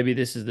think maybe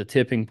this is the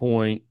tipping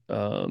point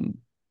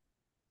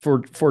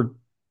for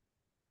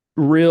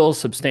real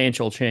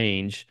substantial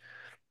change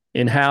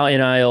in how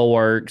NIL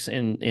works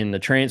in the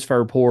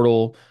transfer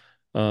portal.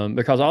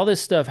 Because all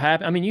this stuff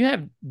happen. I mean, you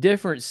have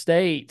different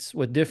states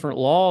with different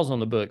laws on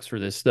the books for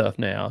this stuff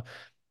now.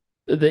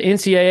 The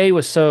NCAA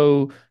was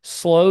so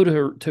slow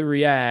to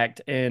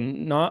react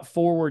and not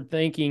forward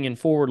thinking and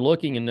forward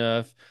looking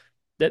enough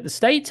that the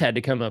states had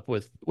to come up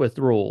with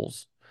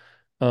rules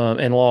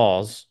and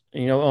laws,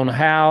 on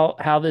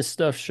how this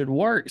stuff should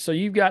work. So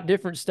you've got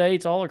different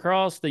states all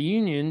across the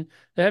union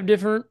that have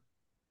different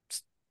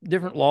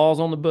laws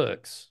on the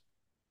books.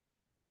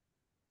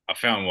 I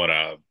found what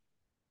I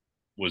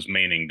was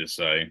meaning to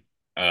say.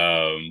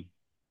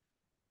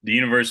 The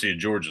University of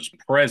Georgia's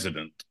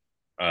president,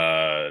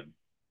 uh,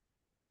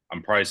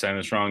 I'm probably saying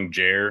this wrong,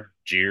 Jeer.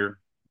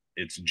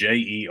 It's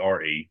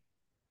Jere.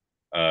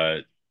 Uh,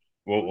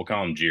 we'll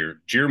call him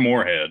Jeer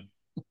Moorhead.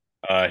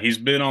 He's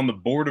been on the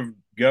board of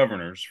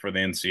governors for the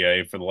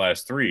NCAA for the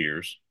last 3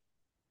 years.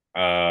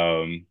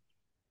 Um,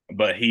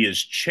 but he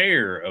is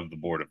chair of the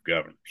board of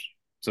governors.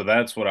 So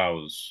that's what I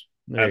was.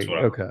 There That's you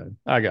what go. Okay,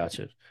 I got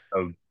you.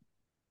 I.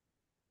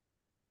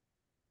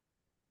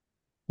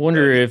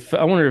 Wonder if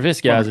I wonder if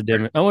this guy's a He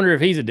Demo. I wonder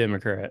if he's a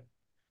Democrat.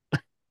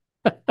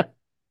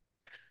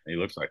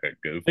 looks like a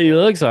He goofball.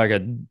 looks like a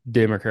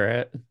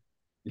Democrat.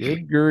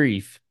 Good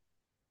grief.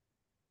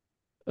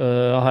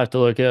 I'll have to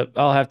look up.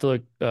 I'll have to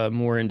look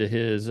more into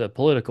his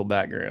political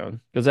background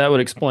because that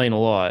would explain a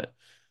lot.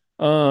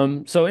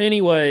 So,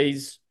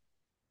 anyways,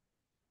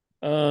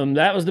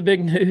 that was the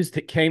big news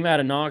that came out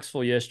of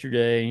Knoxville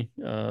yesterday.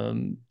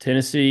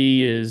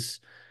 Tennessee is.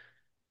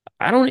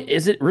 I don't.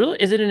 Is it really?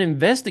 Is it an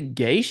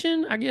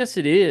investigation? I guess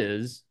it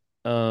is.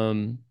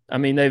 I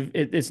mean,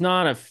 it's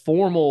not a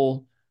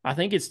formal. I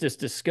think it's just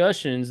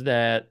discussions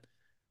that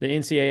the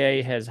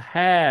NCAA has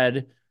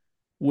had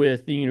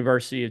with the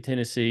University of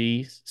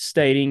Tennessee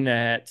stating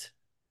that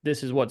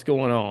this is what's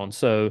going on.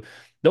 So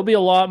there'll be a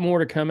lot more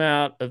to come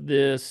out of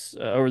this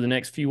over the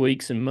next few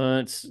weeks and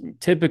months.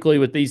 Typically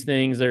with these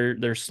things,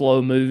 they're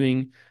slow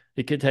moving.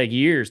 It could take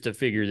years to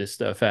figure this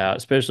stuff out,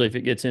 especially if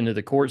it gets into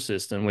the court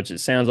system, which it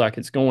sounds like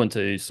it's going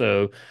to.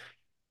 So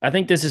I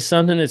think this is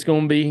something that's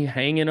going to be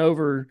hanging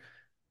over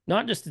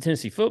not just the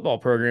Tennessee football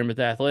program, but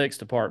the athletics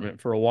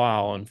department for a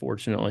while,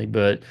 unfortunately.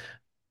 But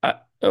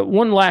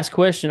one last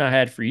question I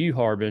had for you,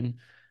 Harbin.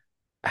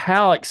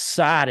 How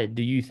excited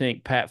do you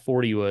think Pat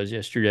Forty was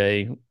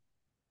yesterday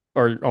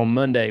or on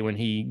Monday when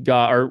he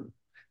got, or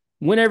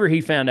whenever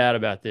he found out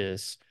about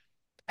this?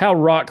 How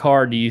rock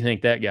hard do you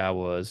think that guy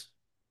was?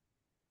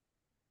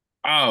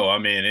 Oh, I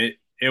mean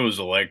it was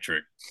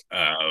electric,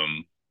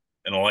 an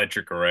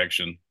electric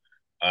erection.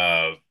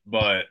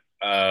 But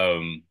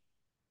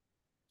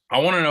I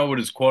want to know what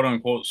his quote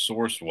unquote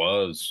source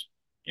was.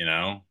 You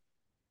know,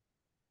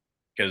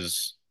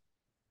 because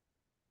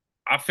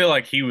I feel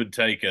like he would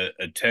take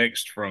a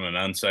text from an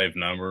unsaved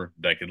number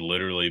that could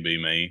literally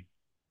be me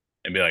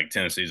and be like,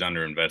 Tennessee's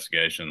under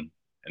investigation,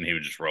 and he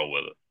would just roll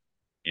with it.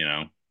 You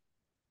know,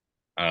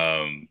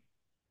 um,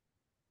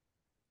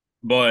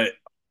 but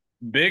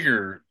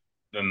bigger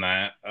than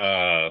that,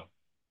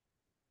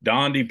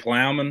 Don D.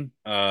 Plowman,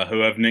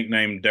 who I've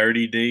nicknamed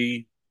Dirty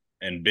D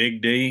and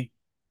Big D.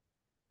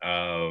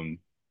 Um,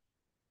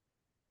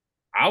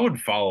 I would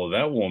follow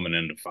that woman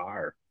into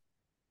fire.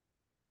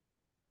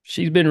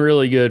 She's been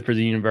really good for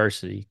the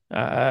university.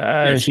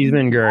 Yeah, She's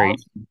been great.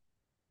 awesome.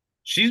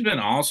 She's been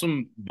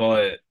awesome,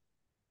 but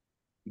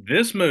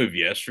this move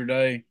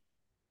yesterday,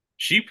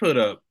 she put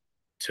up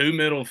two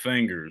middle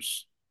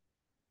fingers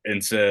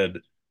and said,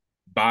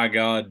 "By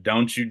God,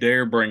 don't you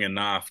dare bring a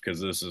knife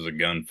because this is a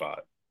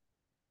gunfight."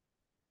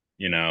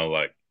 You know,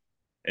 like,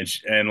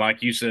 and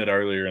like you said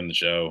earlier in the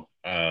show,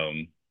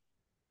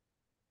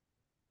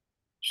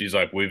 she's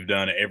like, "We've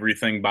done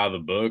everything by the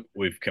book.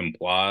 We've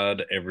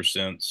complied ever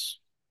since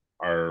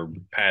our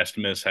past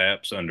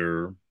mishaps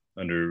under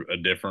a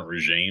different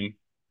regime,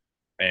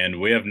 and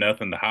we have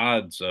nothing to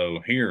hide. So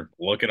here,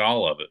 look at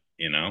all of it."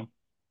 You know,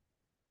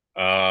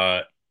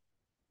 I'm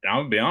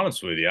gonna be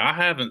honest with you. I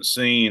haven't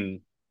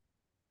seen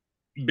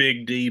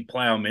Big D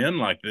plow men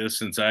like this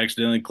since I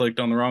accidentally clicked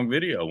on the wrong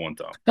video one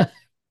time.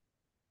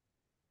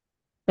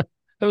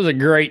 That was a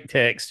great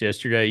text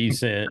yesterday you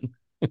sent.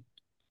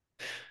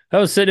 I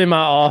was sitting in my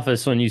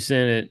office when you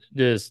sent it,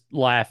 just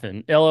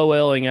laughing,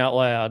 LOLing out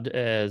loud,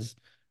 as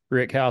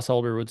Rick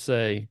Householder would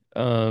say.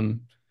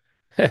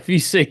 Have you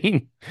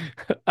seen?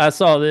 I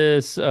saw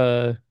this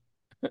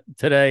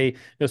today.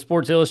 The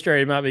Sports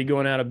Illustrated might be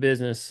going out of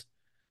business,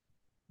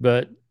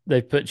 but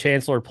they put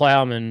Chancellor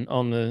Plowman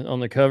on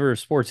the cover of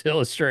Sports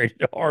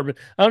Illustrated. I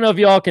don't know if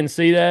y'all can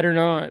see that or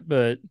not,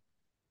 but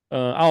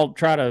I'll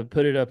try to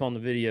put it up on the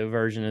video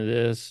version of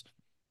this.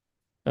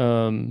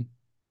 Um,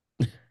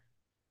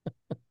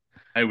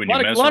 Hey, when a you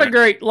lot of mess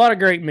around, lot of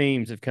great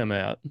memes have come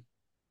out.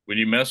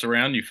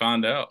 you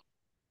find out.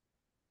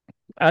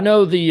 I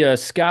know the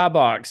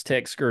Skybox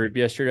text group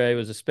yesterday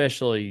was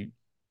especially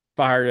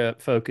fired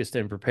up, focused,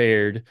 and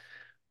prepared.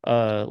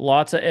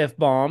 Lots of F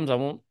bombs. I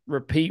won't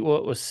repeat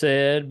what was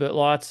said, but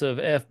lots of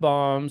F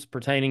bombs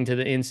pertaining to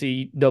the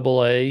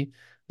NCAA,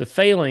 the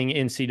failing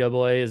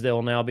NCAA, as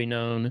they'll now be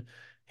known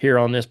here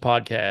on this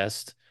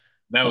podcast.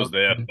 That was Um,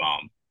 the F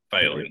bomb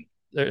failing.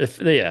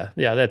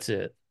 yeah, that's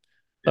it.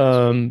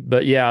 Yes.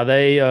 But yeah,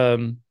 they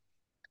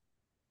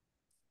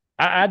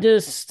I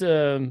just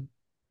I'm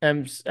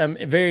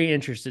very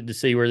interested to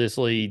see where this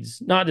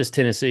leads, not just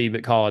Tennessee,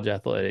 but college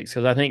athletics,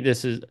 because I think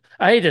this is,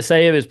 I hate to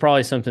say it, it's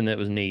probably something that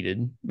was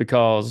needed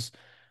because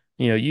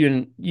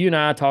you and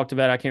I talked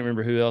about, I can't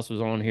remember who else was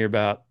on here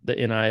about the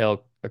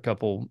NIL a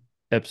couple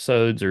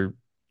episodes or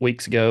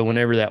weeks ago,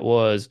 whenever that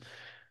was.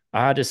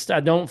 I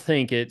don't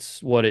think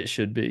it's what it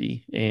should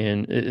be,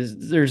 and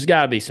there's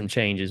got to be some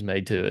changes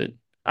made to it.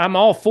 I'm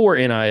all for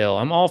NIL.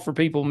 I'm all for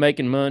people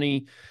making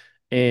money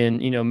and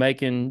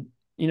making,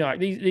 like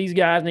these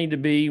guys need to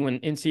be,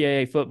 when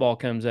NCAA football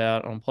comes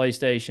out on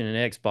PlayStation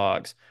and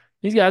Xbox,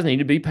 these guys need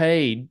to be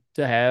paid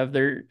to have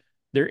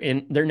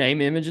their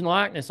name, image, and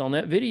likeness on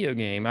that video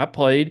game. I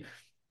played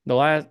the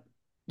last,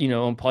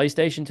 on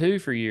PlayStation 2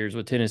 for years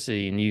with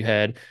Tennessee, and you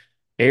had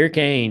Eric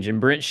Ainge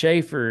and Brent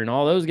Schaefer and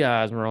all those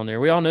guys were on there.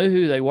 We all knew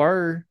who they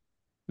were,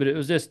 but it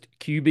was just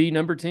QB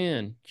number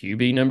 10,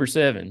 QB number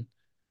 7.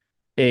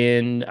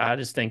 And I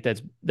just think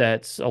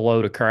that's a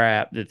load of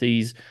crap that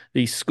these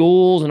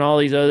schools and all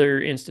these other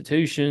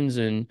institutions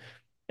and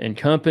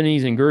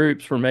companies and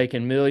groups were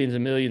making millions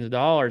and millions of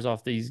dollars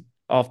off these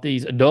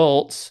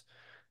adults.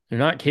 They're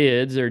not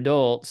kids, they're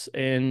adults,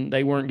 and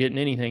they weren't getting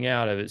anything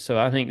out of it. So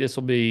I think this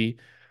will be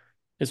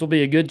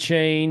a good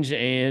change,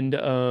 and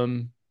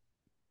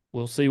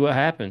we'll see what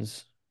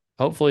happens.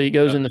 Hopefully, it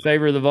goes Uh, in the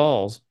favor of the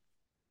Vols.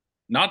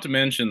 Not to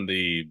mention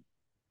the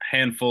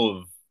handful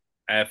of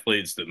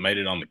athletes that made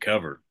it on the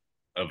cover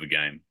of the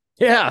game.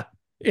 Yeah,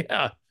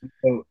 yeah.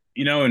 So,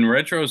 in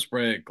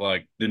retrospect,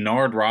 like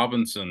Denard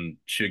Robinson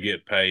should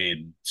get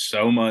paid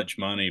so much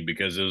money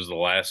because it was the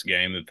last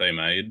game that they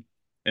made.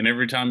 And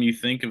every time you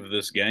think of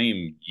this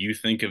game, you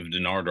think of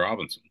Denard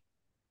Robinson.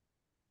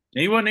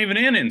 He wasn't even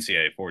in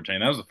NCAA 14.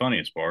 That was the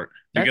funniest part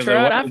That's because they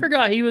right. I waited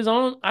forgot he was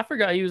on. I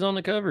forgot he was on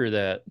the cover of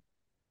that.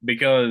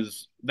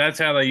 because that's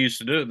how they used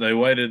to do it. They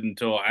waited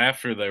until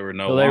after they were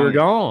no So they were longer,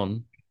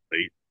 gone.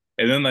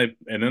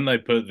 and then they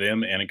put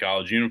them in a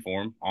college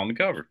uniform on the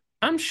cover.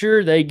 I'm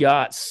sure they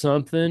got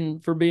something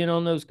for being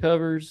on those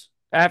covers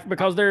after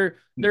because they're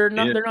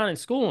not It, they're not in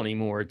school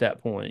anymore at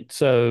that point. they,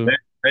 So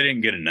they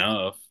didn't get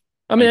enough.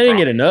 I mean, They they didn't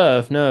get probably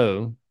enough.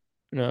 No,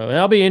 no. And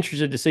I'll be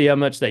interested to see how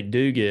much they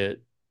do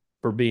get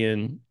for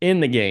being in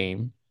the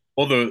game.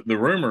 Well, the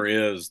rumor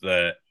is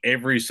that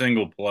every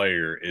single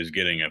player is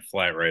getting a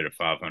flat rate of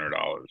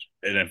 $500,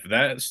 and if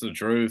that's the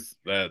truth,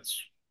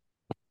 that's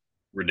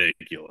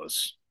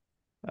ridiculous.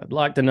 I'd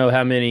like to know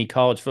how many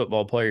college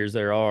football players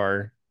there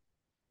are,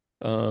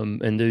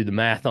 and do the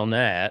math on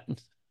that.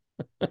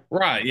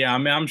 Right? Yeah. I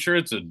mean, I'm sure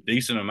it's a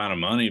decent amount of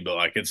money, but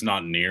like it's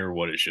not near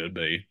what it should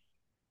be.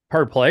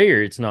 Per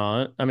player, it's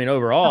not. I mean,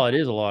 overall, it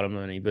is a lot of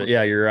money, but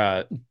yeah, you're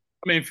right.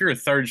 I mean, if you're a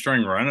third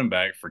string running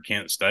back for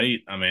Kent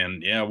State, I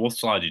mean, yeah, we'll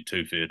slide you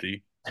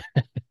 250.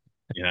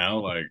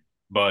 Like,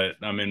 but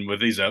I mean, with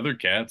these other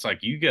cats,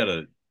 like you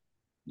gotta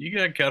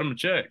cut them a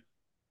check.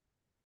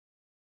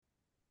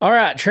 All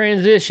right,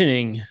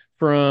 transitioning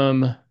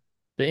from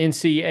the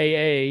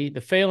NCAA,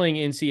 the failing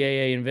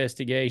NCAA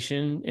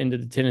investigation into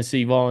the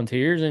Tennessee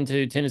Volunteers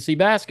into Tennessee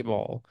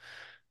basketball.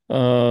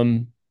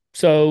 Um,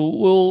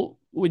 so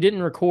we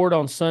didn't record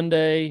on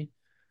Sunday.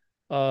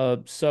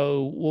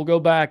 So we'll go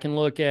back and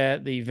look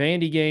at the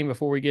Vandy game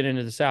before we get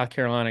into the South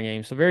Carolina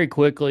game. So very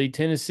quickly,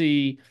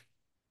 Tennessee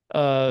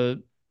uh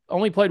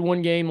only played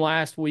one game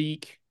last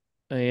week,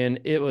 and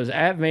it was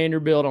at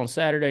Vanderbilt on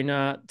Saturday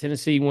night.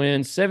 Tennessee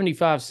wins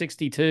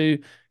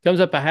 75-62, comes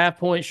up a half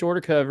point short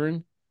of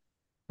covering,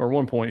 or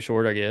 1 point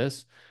short, I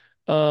guess.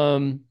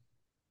 Um,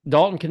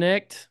 Dalton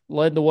Connect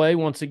led the way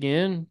once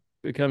again,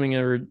 becoming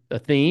a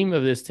theme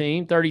of this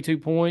team. 32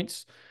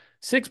 points,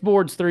 6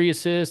 boards, 3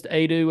 assists.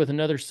 Adu with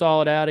another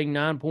solid outing,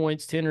 9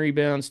 points, 10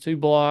 rebounds, 2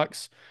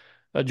 blocks.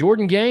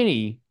 Jordan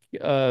Gainey,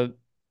 at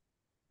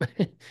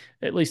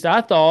least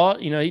I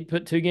thought, he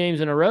put 2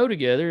 games in a row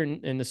together,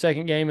 and the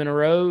second game in a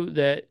row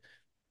that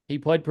he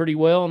played pretty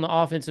well on the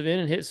offensive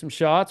end and hit some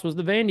shots was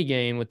the Vandy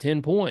game with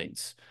 10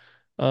 points.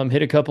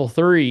 Hit a couple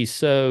threes.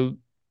 So,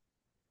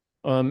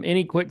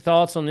 any quick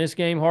thoughts on this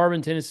game?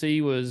 Harbin,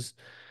 Tennessee was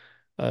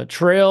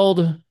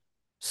trailed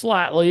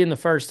slightly in the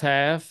first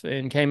half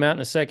and came out in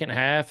the second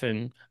half,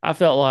 and I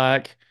felt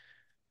like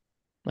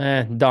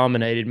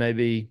dominated,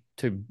 maybe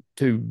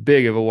too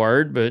big of a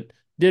word, but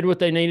did what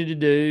they needed to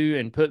do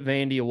and put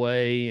Vandy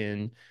away,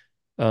 and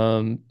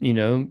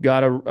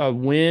got a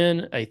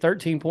win, a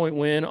 13-point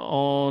win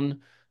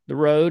on the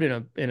road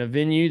in a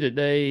venue that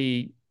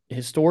they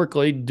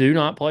historically do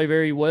not play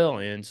very well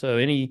in. So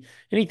any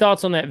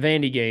thoughts on that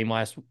Vandy game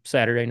last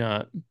Saturday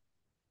night?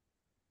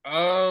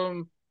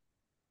 Um,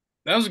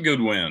 that was a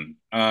good win.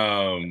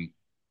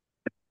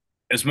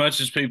 As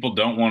much as people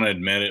don't want to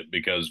admit it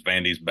because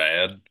Vandy's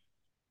bad,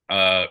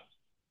 uh,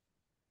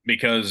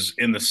 because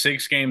in the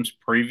 6 games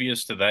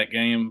previous to that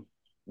game,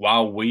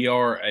 while we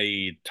are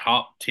a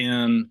top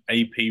 10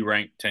 AP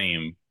ranked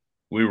team,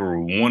 we were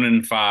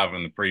 1-5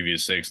 in the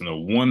previous 6, and the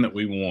one that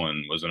we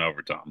won was in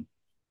overtime.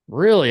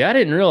 Really? I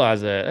didn't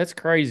realize that. That's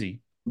crazy.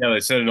 Yeah, they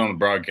said it on the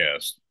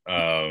broadcast.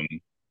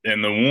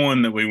 And the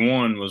one that we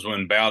won was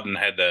when Bowden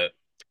had that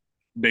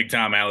big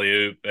time alley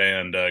oop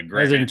and As in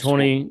Grant scored.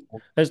 20,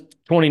 that's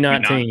Not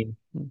 2019.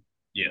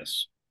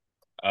 yes.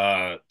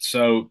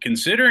 So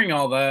considering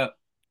all that,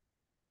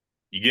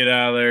 you get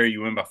out of there,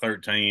 you win by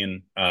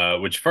 13,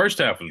 which first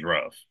half was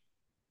rough.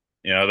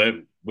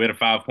 That we had a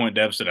 5 point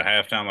deficit at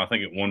halftime. I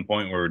think at one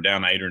point we were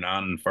down 8 or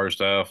 9 in the first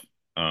half.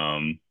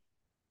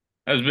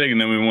 That was big, and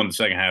then we won the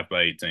second half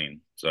by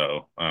 18.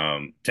 So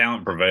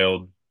talent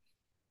prevailed.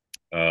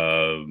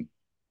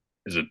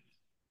 It's a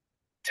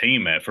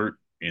team effort.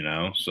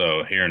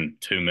 So here in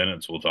 2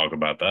 minutes we'll talk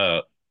about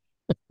that.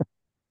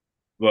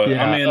 But I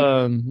Yeah. mean,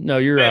 No,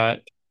 you're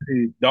right.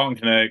 Dalton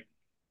Connect,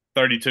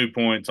 32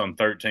 points on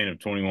 13 of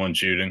 21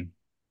 shooting.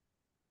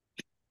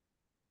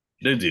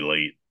 Dude's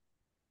elite.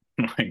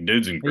 Like,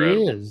 dude's He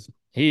incredible. is.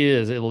 He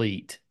is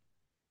elite.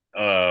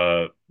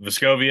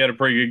 Vescovi had a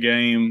pretty good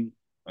game.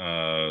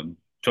 Uh,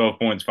 12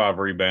 points, 5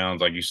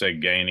 rebounds. Like you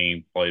said,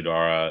 Gainey played all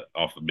right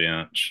off the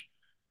bench.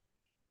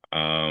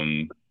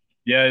 Um,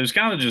 yeah, it was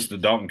kind of just the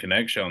Dalton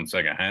Connect show in the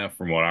second half,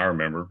 from what I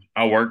remember.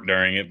 I worked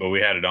during it, but we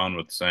had it on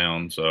with the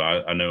sound, so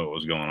I knew what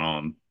was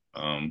going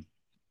on.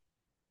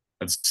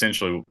 That's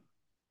essentially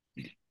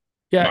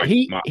Yeah, my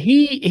he my.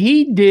 he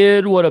he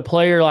did what a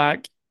player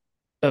like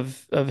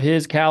of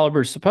his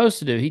caliber is supposed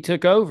to do. He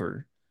took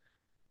over.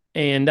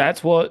 And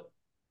that's what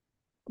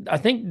I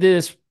think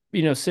this,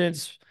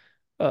 since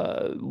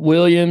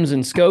Williams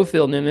and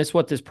Schofield, and that's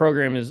what this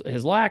program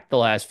has lacked the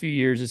last few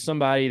years is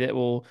somebody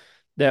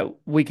that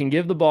we can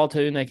give the ball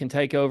to and they can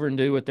take over and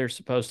do what they're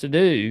supposed to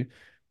do.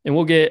 And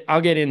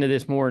I'll get into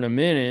this more in a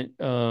minute.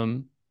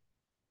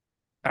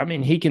 I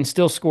mean, he can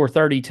still score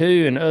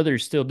 32 and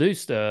others still do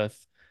stuff.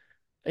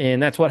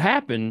 And that's what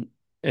happened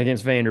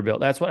against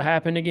Vanderbilt. That's what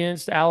happened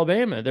against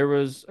Alabama. There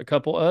was a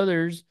couple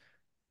others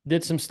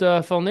did some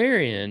stuff on their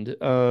end.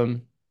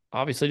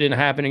 Obviously didn't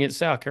happen against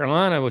South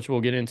Carolina, which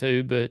we'll get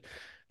into, but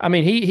I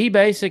mean, he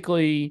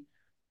basically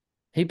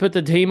he put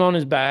the team on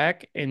his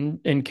back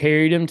and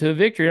carried him to a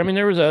victory. I mean,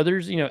 there was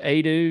others,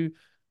 Adu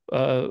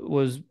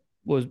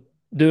was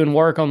doing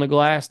work on the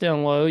glass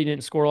down low. He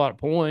didn't score a lot of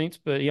points,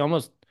 but he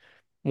almost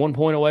 1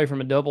 point away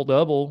from a double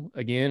double.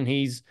 Again,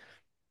 he's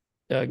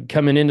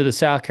coming into the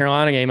South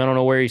Carolina game. I don't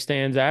know where he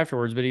stands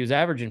afterwards, but he was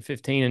averaging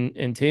 15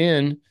 and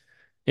 10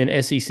 in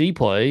SEC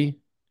play,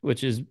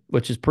 which is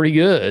pretty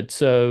good.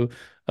 So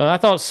I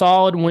thought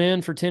solid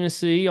win for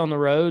Tennessee on the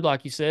road,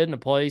 like you said, in a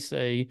place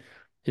they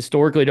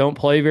historically don't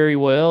play very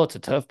well. It's a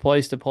tough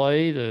place to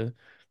play. The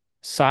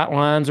sight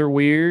lines are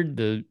weird.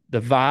 The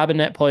vibe in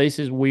that place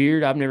is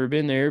weird. I've never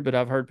been there, but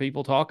I've heard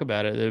people talk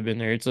about it that have been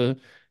there. It's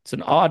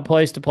an odd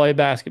place to play a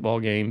basketball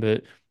game,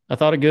 but I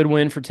thought a good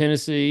win for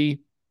Tennessee.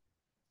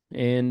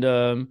 And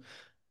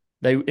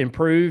they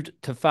improved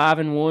to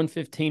 5-1,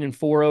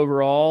 15-4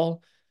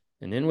 overall.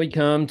 And then we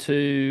come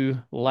to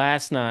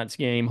last night's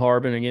game,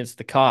 Harbin against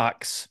the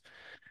Cox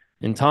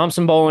in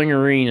Thompson Bowling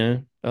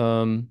Arena.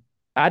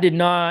 I did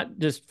not,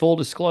 just full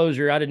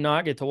disclosure, I did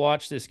not get to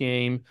watch this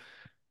game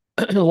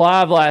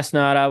live last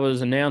night. I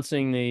was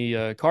announcing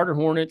the Carter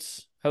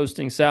Hornets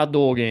hosting South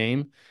Doyle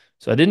game,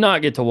 so I did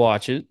not get to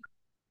watch it.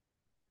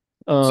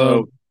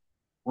 So Um,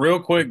 real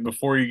quick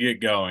before you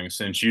get going,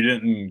 since you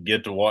didn't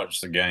get to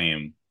watch the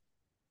game,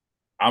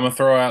 I'm gonna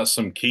throw out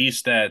some key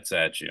stats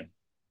at you.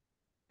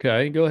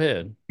 okay, go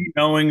ahead.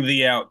 Knowing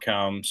the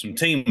outcome, some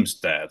team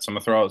stats. I'm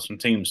gonna throw out some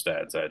team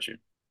stats at you.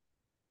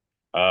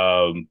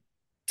 Um,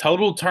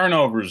 Total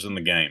turnovers in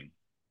the game.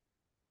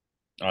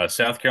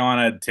 South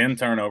Carolina had 10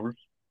 turnovers.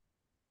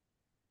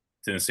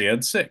 Tennessee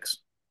had 6.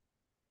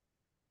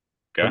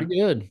 Pretty Okay.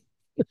 good.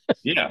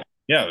 Yeah.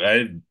 Yeah. They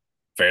had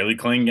fairly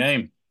clean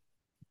game.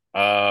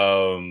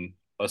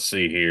 Let's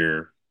see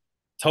here.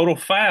 Total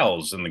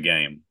fouls in the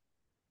game.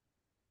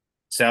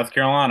 South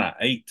Carolina,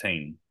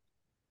 18.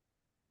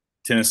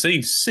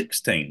 Tennessee,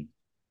 16.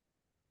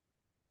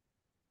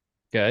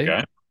 Okay.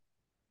 Okay.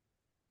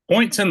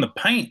 Points in the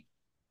paint.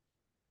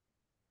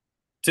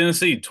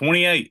 Tennessee,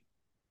 28,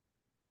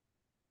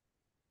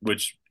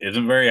 which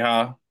isn't very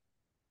high.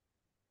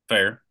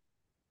 Fair.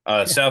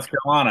 South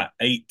Carolina,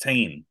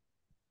 18.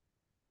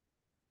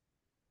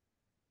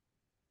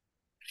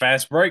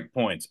 Fast break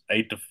points,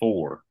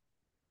 8-4.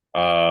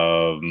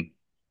 Um,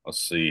 let's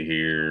see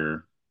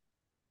here.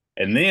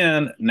 And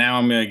then now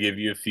I'm going to give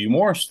you a few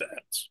more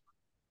stats.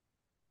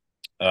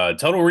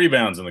 Total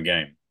rebounds in the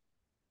game.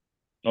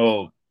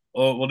 Oh,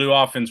 we'll do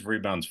offensive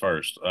rebounds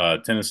first.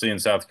 Tennessee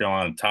and South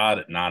Carolina tied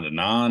at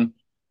 9-9.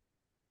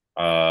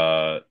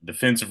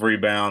 Defensive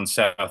rebounds,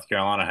 South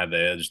Carolina had the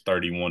edge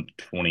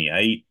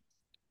 31-28.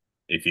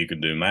 If you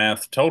could do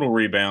math, total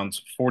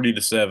rebounds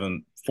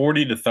 40-7,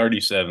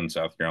 40-37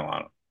 South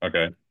Carolina.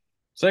 Okay.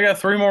 So they got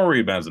 3 more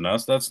rebounds than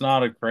us. That's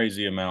not a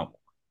crazy amount.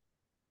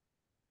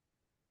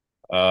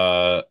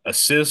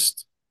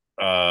 Assist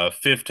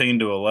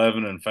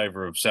 15-11 in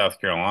favor of South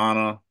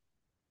Carolina.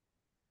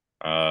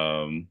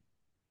 Um,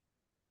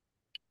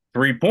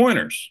 3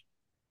 pointers.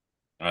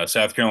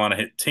 South Carolina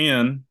hit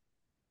 10.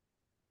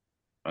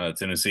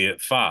 Tennessee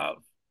hit 5.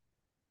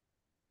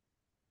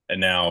 And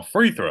now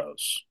free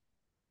throws.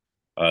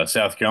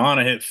 South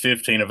Carolina hit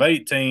 15 of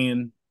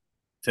 18.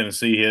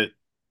 Tennessee hit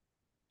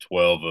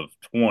 12 of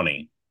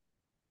 20.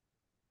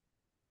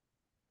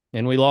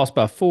 And we lost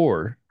by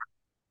 4.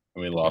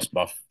 We lost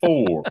by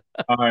 4.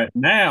 All right,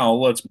 now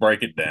let's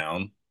break it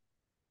down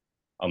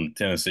on the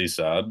Tennessee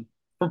side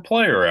for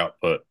player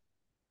output.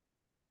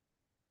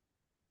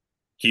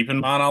 Keep in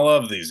mind, I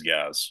love these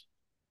guys.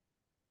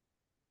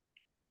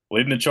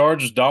 Leading the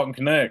charge is Dalton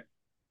Connect.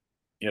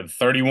 He had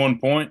 31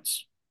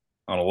 points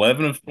on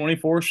 11 of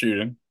 24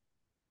 shooting,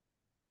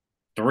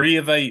 3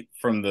 of 8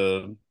 from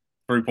the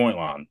 3-point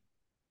line.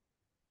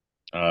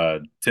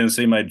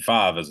 Tennessee made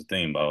 5 as a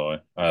team, by the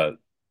way.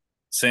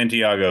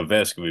 Santiago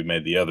Vescovi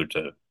made the other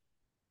 2.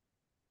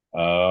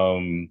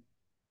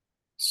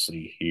 Let's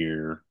see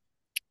here.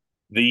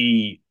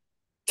 The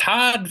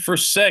tied for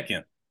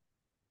second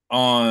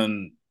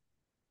on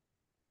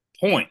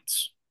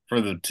points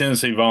for the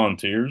Tennessee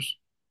Volunteers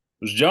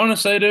was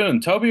Jonas Adu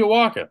and Toby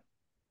Awaka.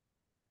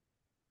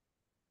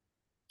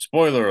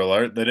 Spoiler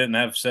alert, they didn't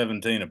have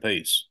 17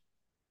 apiece.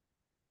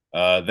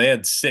 They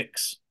had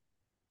six.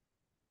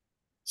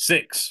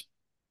 Six.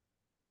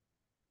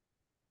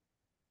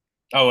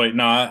 Oh, wait,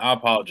 no, I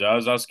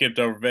apologize. I skipped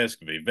over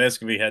Vescovy.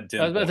 Vescovy had I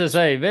 10 was about to points.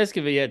 say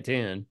Vescovy had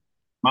 10.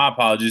 My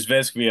apologies.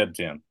 Vescovy had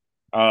 10.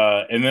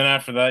 And then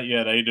after that, you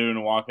had Adu and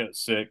Awaka at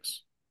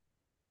six.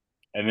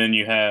 And then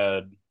you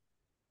had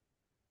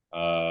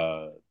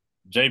uh,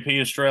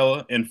 JP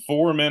Estrella in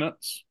 4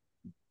 minutes.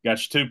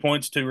 Got you 2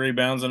 points, 2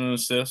 rebounds, and an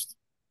assist.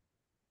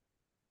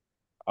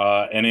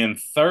 And in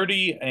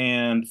 30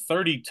 and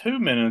 32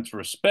 minutes,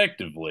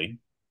 respectively,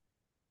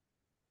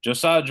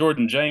 Josiah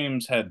Jordan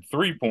James had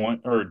 2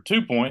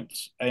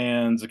 points,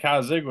 and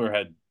Zakai Ziegler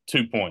had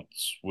 2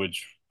 points,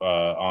 which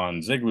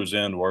on Ziegler's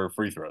end were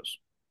free throws.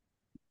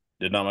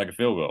 Did not make a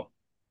field goal.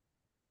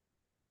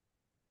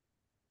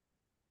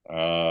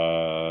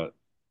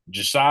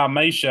 Josiah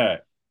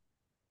Meshack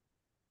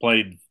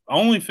played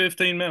only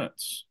 15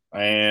 minutes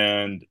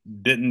and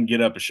didn't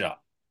get up a shot.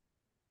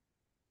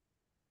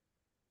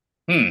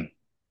 Seems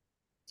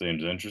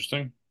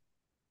interesting.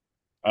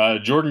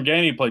 Jordan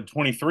Gainey played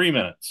 23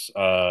 minutes.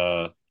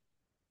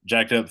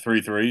 Jacked up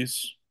 3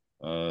 threes.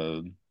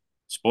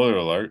 Spoiler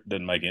alert,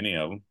 didn't make any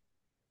of them.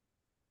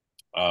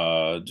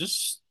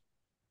 Just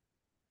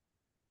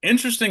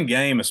interesting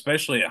game,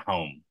 especially at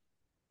home,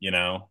 you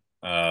know,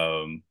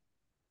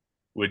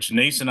 which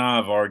Nease and I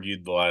have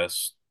argued the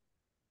last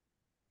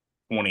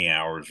 20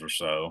 hours or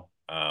so.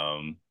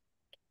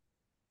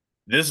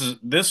 This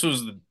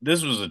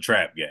was a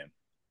trap game.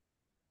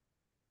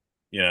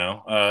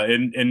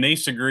 And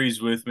Nease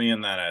agrees with me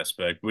in that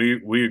aspect.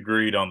 We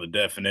agreed on the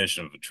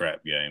definition of a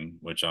trap game,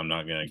 which I'm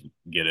not going to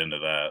get into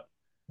that.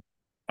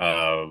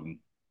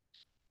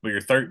 But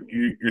your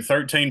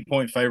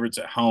 13-point favorites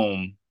at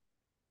home.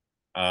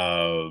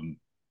 In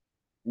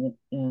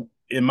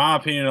my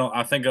opinion,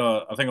 I think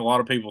a lot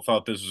of people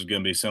thought this was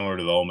going to be similar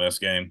to the Ole Miss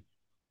game,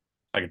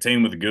 like a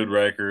team with a good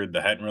record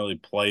that hadn't really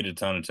played a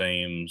ton of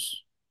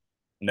teams,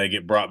 and they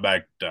get brought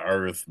back to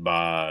earth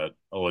by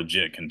a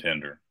legit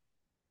contender.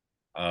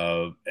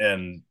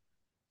 And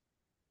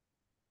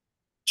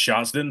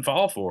shots didn't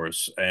fall for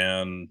us,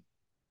 and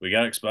we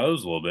got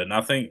exposed a little bit. And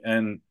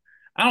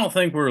I don't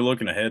think we were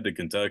looking ahead to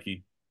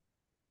Kentucky.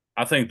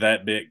 I think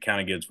that bit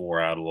kind of gets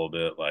wore out a little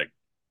bit. Like,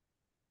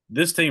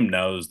 this team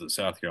knows that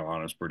South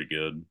Carolina is pretty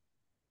good.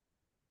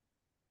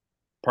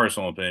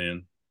 Personal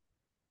opinion.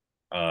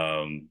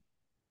 But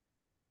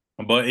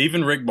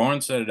even Rick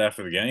Barnes said it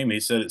after the game. He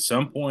said at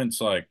some points,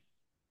 like,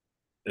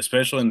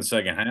 especially in the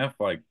second half,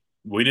 like,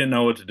 we didn't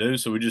know what to do,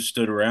 so we just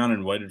stood around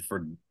and waited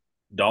for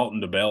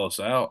Dalton to bail us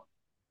out.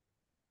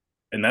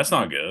 And that's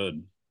not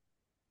good.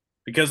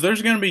 Because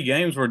there's going to be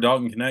games where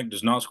Dalton Connect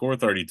does not score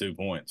 32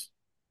 points.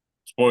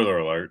 Spoiler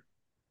alert.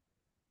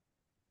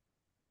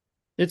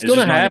 It's going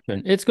to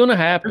happen. It's going to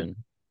happen.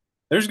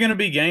 There's going to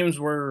be games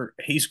where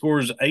he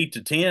scores 8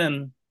 to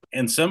 10,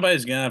 and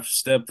somebody's going to have to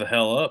step the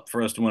hell up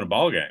for us to win a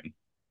ball game.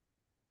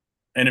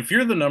 And if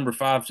you're the number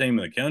 5 team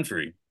in the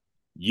country,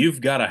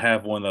 you've got to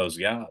have one of those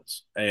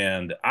guys.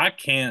 And I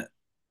can't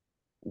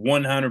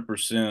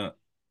 100%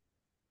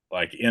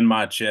 like in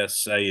my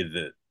chest say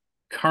that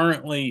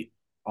currently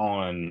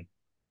on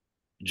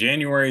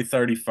January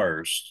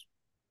 31st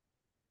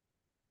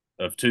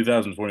of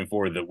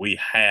 2024 that we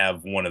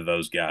have one of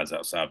those guys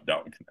outside of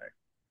Dalton Connect.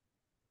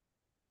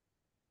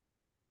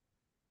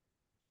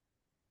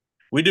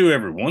 We do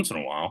every once in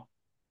a while.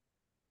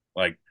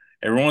 Like,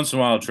 every once in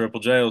a while, Triple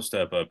J will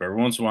step up. Every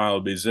once in a while,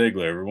 it'll be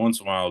Ziegler. Every once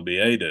in a while, it'll be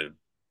Adu.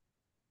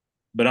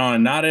 But on a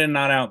night in,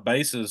 night out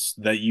basis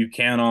that you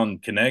count on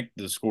Connect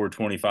to score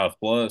 25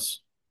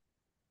 plus,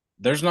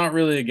 there's not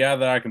really a guy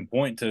that I can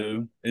point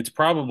to. It's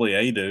probably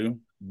Adu,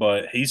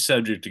 but he's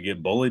subject to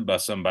get bullied by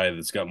somebody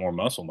that's got more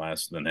muscle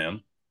mass than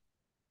him.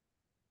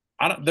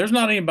 There's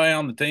not anybody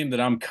on the team that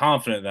I'm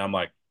confident that I'm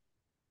like,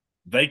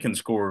 they can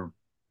score.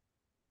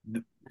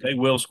 They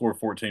will score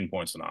 14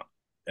 points tonight,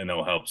 and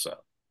they'll help us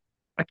out.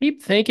 I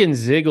keep thinking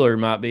Ziegler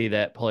might be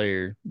that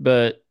player,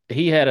 but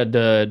he had a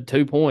dud,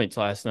 2 points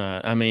last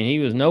night. I mean, he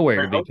was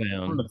nowhere to be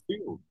found.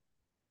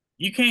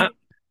 You can't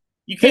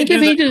Think do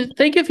that.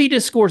 Think if he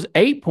just scores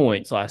 8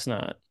 points last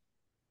night.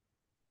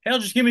 Hell,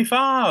 just give me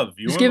 5.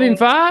 Just give him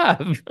 5.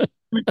 Give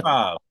me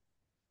 5.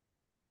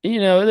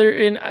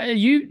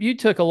 You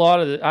took a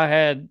lot of the I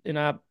had, and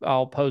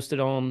I'll post it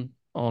on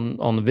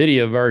the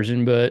video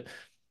version, but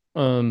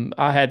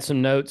I had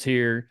some notes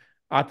here.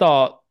 I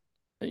thought,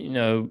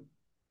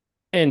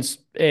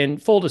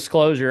 and full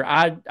disclosure,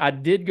 I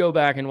did go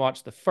back and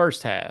watch the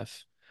first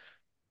half.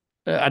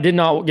 I did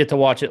not get to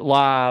watch it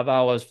live.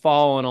 I was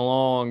following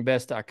along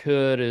best I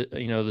could,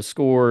 the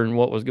score and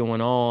what was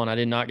going on. I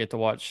did not get to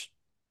watch,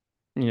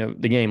 the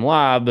game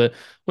live, but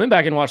went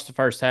back and watched the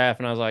first half,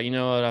 and I was like, you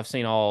know what? I've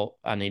seen all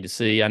I need to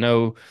see. I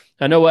know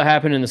what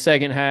happened in the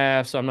second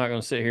half, so I'm not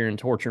going to sit here and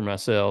torture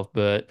myself.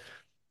 But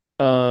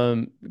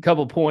A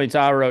couple points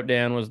I wrote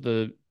down was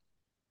and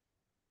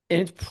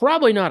it's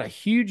probably not a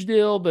huge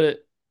deal,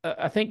 but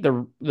I think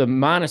the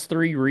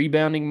 -3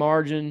 rebounding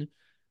margin.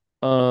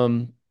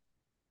 Um,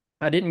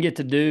 I didn't get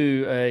to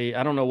do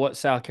I don't know what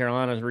South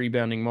Carolina's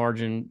rebounding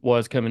margin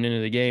was coming into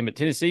the game, but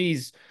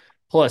Tennessee's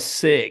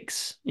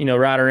 +6,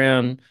 right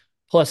around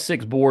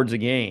 +6 boards a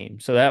game.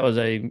 So that was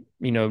a,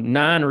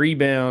 9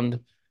 rebound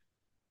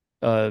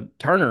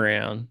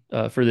turnaround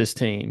for this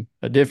team,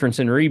 a difference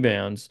in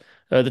rebounds.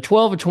 The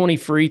 12 of 20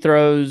 free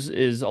throws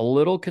is a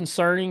little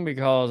concerning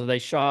because they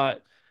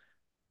shot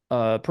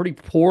pretty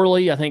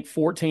poorly. I think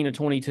 14 of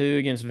 22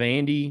 against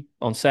Vandy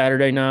on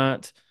Saturday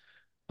night.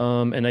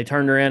 And they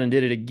turned around and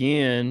did it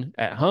again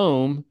at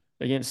home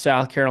against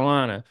South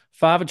Carolina.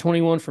 5 of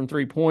 21 from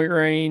 3-point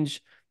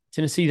range.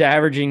 Tennessee's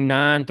averaging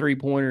 9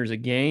 3-pointers a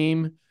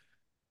game.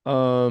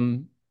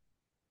 And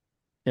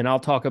I'll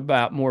talk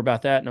about more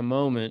about that in a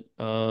moment.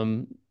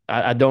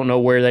 I don't know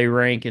where they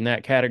rank in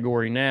that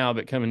category now,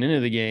 but coming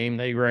into the game,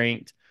 they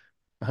ranked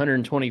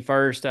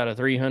 121st out of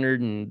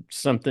 300 and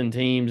something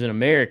teams in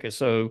America.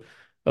 So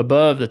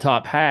above the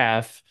top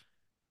half,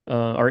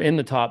 or in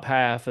the top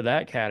half of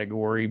that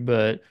category.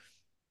 But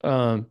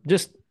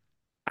just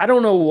I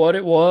don't know what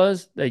it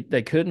was. They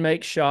couldn't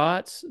make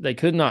shots. They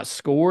could not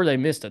score. They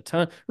missed a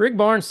ton. Rick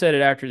Barnes said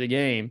it after the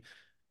game.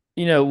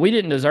 We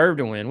didn't deserve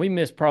to win. We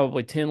missed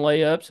probably 10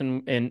 layups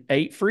and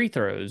 8 free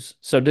throws.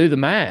 So do the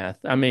math.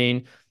 I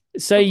mean,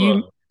 say That's you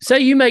a say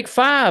you make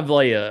 5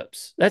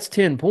 layups, that's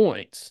 10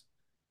 points.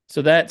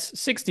 So that's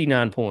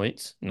 69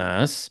 points.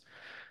 Nice.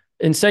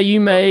 And say you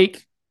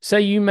make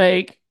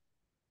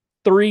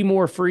 3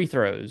 more free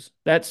throws.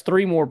 That's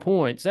 3 more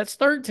points. That's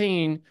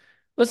 13.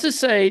 Let's just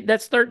say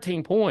that's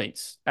 13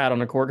 points out on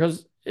the court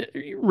because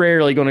you're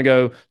rarely going to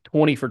go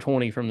 20 for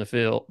 20 from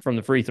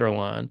the free throw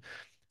line.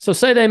 So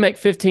say they make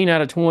 15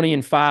 out of 20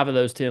 and 5 of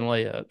those 10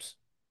 layups.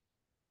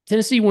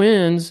 Tennessee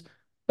wins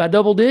by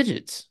double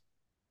digits.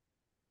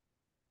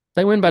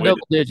 They win by with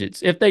double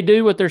digits if they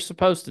do what they're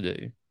supposed to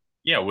do.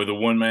 yeah, with a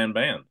one-man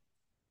band.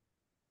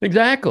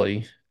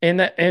 Exactly.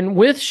 And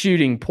with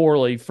shooting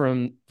poorly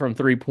from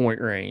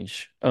 3-point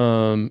range,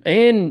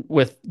 and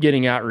with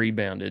getting out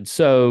rebounded.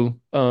 So,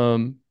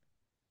 I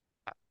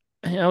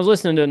was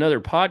listening to another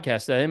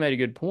podcast that they made a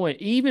good point.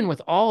 Even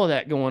with all of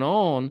that going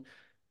on,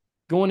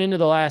 going into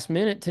the last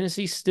minute,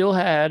 Tennessee still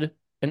had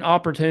an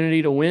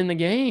opportunity to win the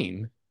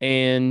game.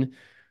 And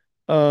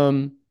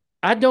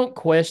I don't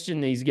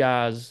question these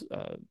guys.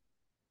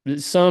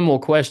 Some will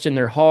question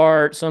their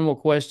heart, some will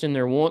question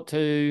their want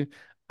to.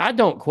 I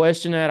don't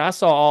question that. I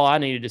saw all I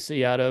needed to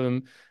see out of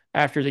them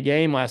after the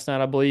game last night.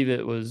 I believe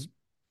it was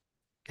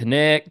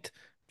Connect,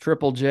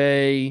 Triple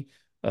J,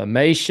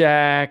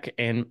 Meshack,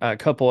 and a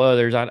couple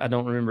others. I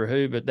don't remember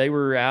who, but they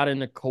were out in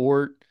the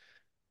court.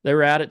 They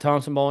were out at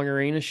Thompson Bowling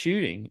Arena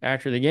shooting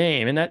after the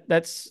game. And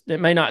that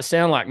may not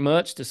sound like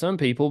much to some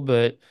people,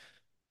 but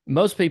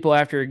most people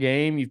after a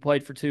game, you've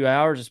played for 2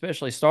 hours,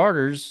 especially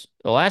starters,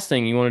 the last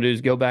thing you want to do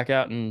is go back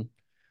out and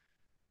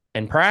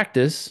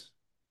practice.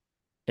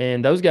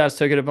 And those guys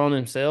took it upon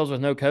themselves with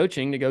no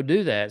coaching to go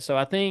do that. So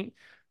I think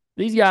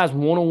these guys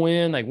want to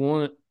win. They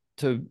want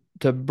to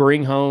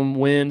bring home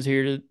wins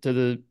here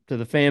to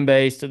the fan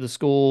base, to the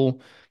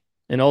school.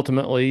 And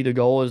ultimately the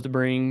goal is to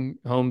bring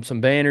home some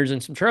banners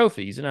and some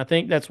trophies. And I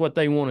think that's what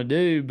they want to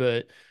do.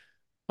 But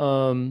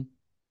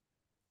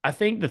I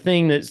think the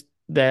thing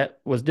that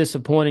was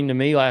disappointing to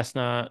me last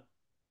night,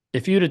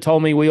 if you'd have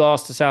told me we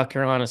lost to South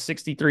Carolina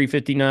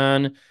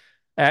 63-59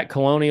 at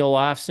Colonial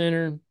Life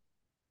Center,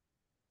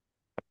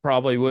 I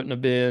probably wouldn't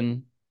have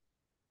been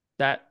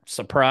that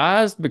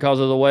surprised because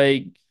of the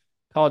way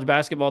college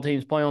basketball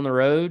teams play on the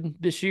road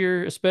this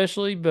year,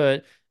 especially.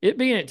 But it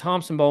being at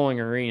Thompson Bowling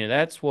Arena,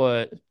 that's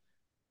what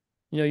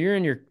you're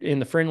in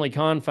the friendly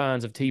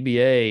confines of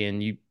TBA,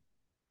 and you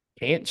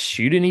can't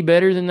shoot any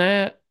better than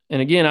that.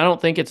 And again, I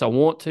don't think it's a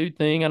want to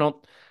thing. I don't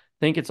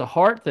think it's a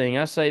heart thing.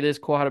 I say this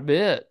quite a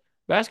bit.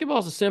 Basketball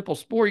is a simple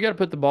sport. You got to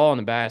put the ball in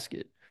the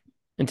basket.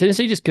 And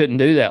Tennessee just couldn't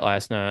do that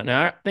last night.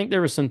 Now, I think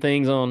there were some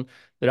things on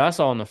that I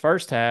saw in the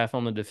first half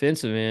on the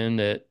defensive end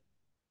that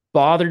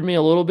bothered me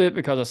a little bit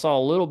because I saw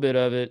a little bit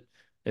of it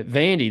at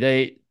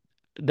Vandy.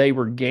 They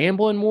were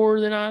gambling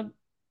more than I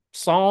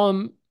saw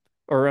them,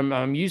 or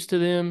I'm used to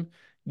them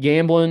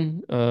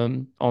gambling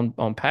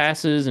on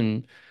passes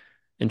and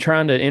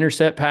trying to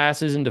intercept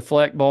passes and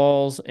deflect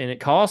balls, and it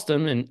cost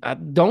them. And I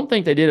don't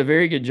think they did a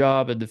very good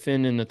job of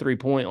defending the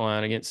 3-point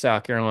line against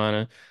South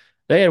Carolina.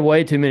 They had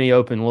way too many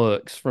open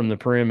looks from the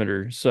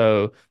perimeter.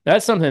 So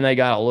that's something they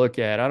got to look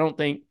at. I don't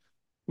think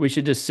we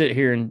should just sit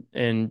here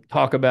and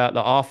talk about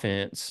the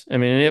offense. I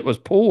mean, it was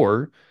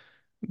poor,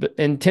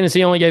 and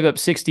Tennessee only gave up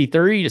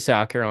 63 to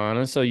South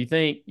Carolina. So you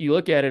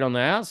look at it on the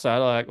outside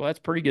like, well, that's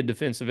pretty good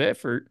defensive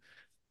effort.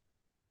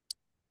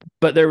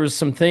 But there was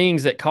some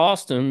things that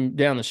cost them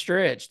down the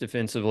stretch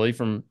defensively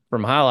from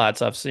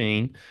highlights I've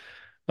seen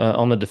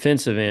on the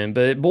defensive end.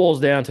 But it boils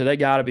down to they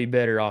got to be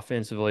better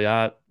offensively.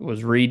 I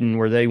was reading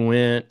where they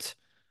went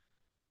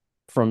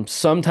from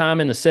sometime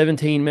in the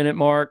 17-minute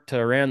mark to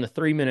around the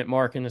 3-minute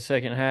mark in the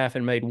second half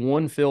and made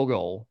one field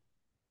goal.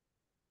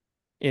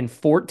 In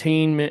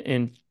 14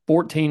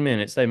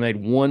 minutes, they made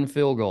one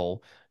field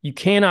goal. You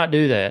cannot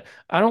do that.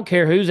 I don't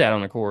care who's out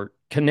on the court.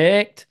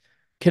 Connect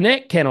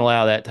can't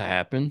allow that to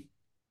happen.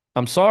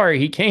 I'm sorry,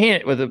 he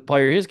can't with a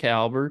player his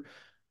caliber.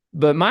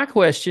 But my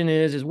question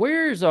is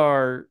where's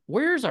our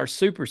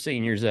super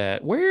seniors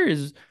at? I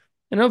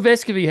know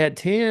Vescovy had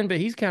 10, but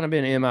he's kind of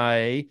been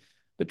MIA.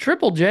 But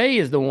Triple J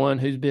is the one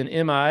who's been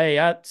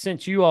MIA. I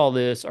sent you all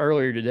this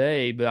earlier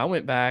today, but I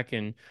went back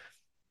and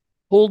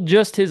pulled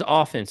just his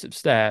offensive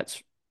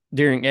stats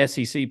during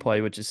SEC play,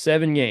 which is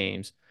 7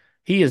 games.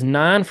 He is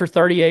 9 for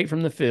 38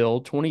 from the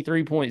field,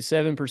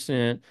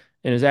 23.7%,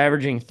 and is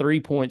averaging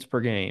 3 points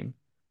per game.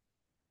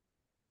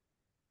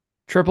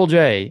 Triple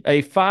J,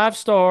 a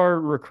 5-star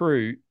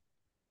recruit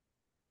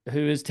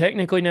who is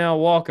technically now a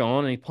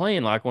walk-on and he's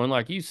playing like one,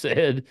 like you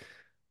said.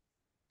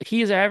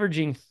 He is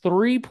averaging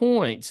 3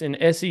 points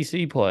in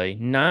SEC play,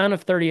 9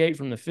 of 38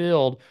 from the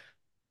field.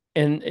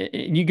 And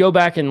you go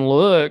back and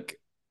look,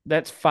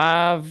 that's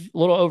a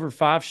little over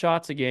 5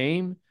 shots a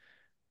game.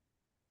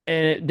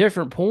 And at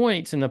different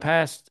points in the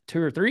past 2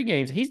 or 3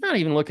 games, he's not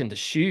even looking to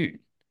shoot.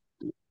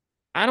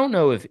 I don't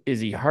know is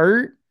he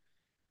hurt?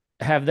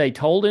 Have they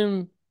told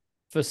him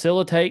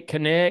facilitate,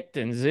 connect,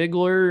 and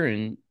Ziegler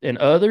and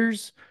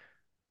others?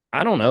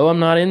 I don't know. I'm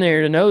not in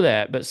there to know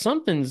that, but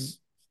something's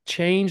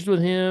changed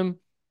with him.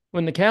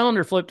 When the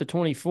calendar flipped to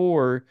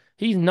 24,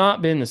 he's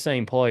not been the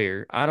same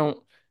player. I don't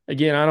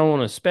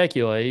want to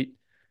speculate.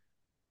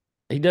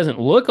 He doesn't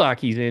look like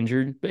he's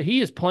injured, but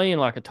he is playing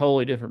like a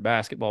totally different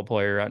basketball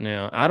player right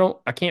now.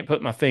 I can't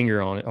put my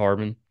finger on it,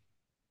 Harbin.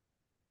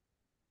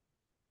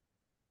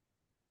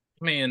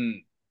 I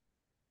mean,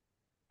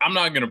 I'm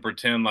not going to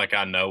pretend like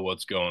I know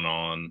what's going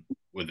on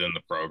within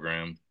the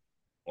program,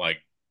 like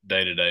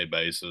day to day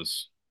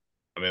basis.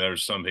 I mean,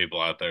 there's some people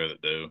out there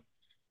that do,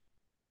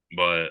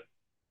 but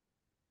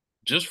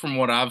just from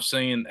what I've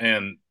seen,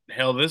 and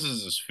hell, this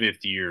is his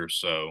 5th year,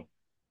 so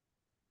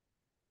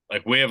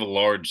like we have a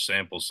large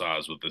sample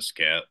size with this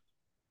cat,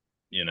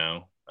 you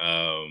know.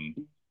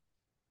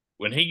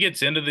 When he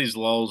gets into these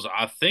lulls,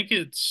 I think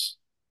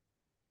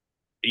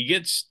he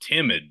gets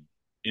timid.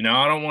 You know,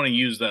 I don't want to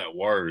use that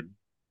word.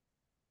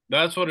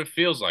 That's what it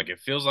feels like. It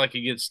feels like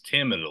he gets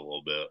timid a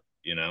little bit,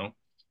 you know?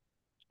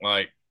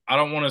 Like, I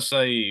don't want to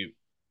say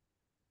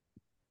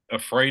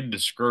afraid to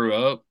screw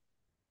up,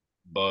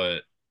 but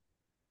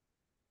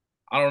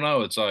I don't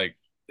know. It's like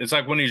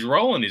when he's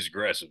rolling, he's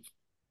aggressive.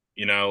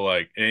 You know,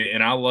 like,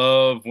 and I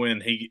love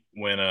when he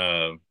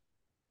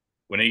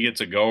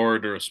gets a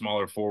guard or a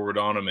smaller forward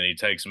on him and he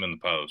takes him in the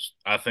post.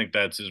 I think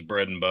that's his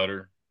bread and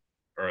butter,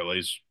 or at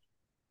least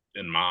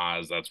in my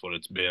eyes, that's what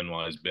it's been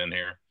while he's been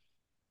here.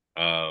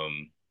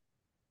 Um,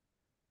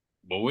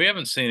 but we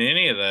haven't seen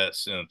any of that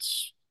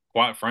since,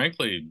 quite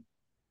frankly,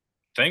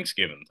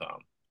 Thanksgiving time.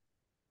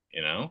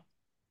 You know,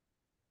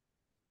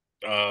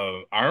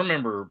 I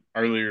remember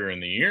earlier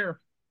in the year,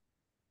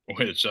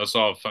 which I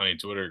saw a funny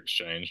Twitter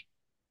exchange.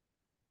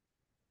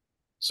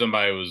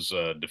 Somebody was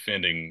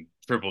defending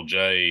Triple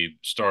J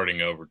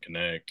starting over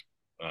Connect,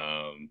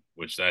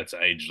 which that's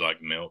aged like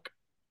milk.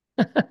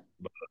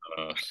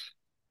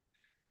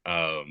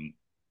 Uh,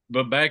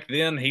 but back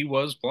then he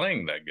was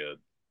playing that good.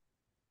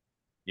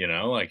 You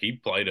know, like he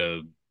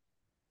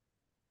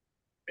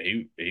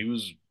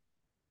was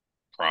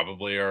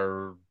probably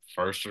our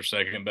first or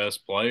second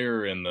best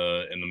player in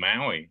the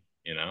Maui.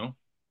 You know,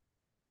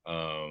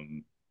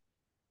 um,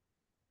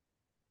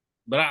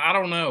 but I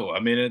don't know.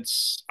 I mean,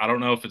 I don't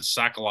know if it's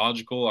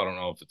psychological. I don't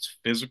know if it's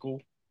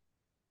physical,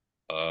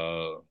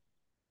 uh,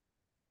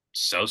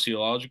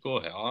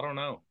 sociological. Hell, I don't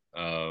know.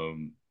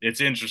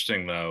 It's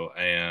interesting though,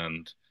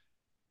 and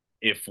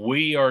if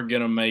we are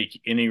going to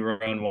make any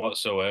run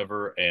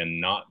whatsoever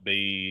and not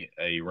be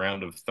a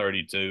round of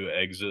 32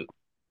 exit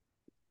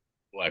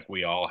like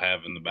we all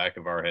have in the back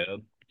of our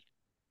head,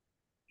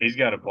 he's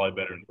got to play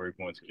better than 3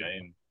 points a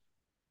game.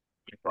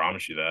 I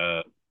promise you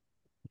that.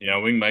 You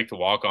know, we can make the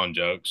walk on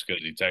jokes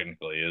because he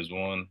technically is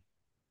one,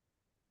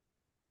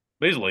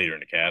 but he's a leader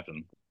and a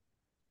captain.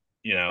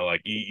 You know,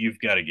 like you've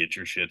got to get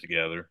your shit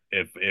together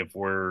if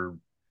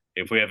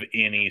we have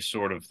any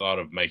sort of thought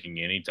of making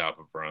any type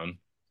of run.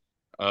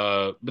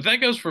 But that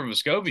goes for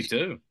Vescovi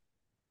too.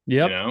 You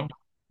Yep. know,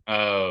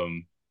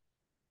 um,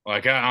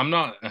 like I'm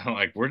not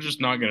like we're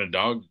just not going to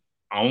dog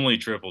only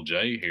Triple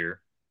J here.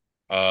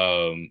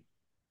 Um,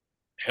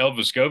 hell,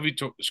 Vescovi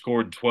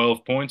scored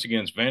 12 points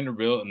against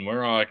Vanderbilt, and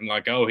we're all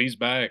like, oh, he's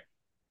back.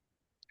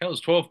 Hell, it's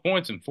 12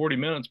 points in 40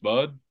 minutes,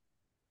 bud.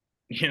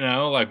 You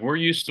know, like we're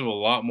used to a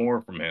lot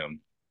more from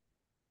him.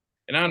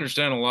 And I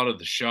understand a lot of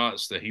the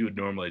shots that he would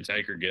normally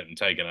take are getting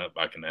taken up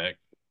by Connect.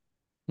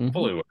 Mm-hmm.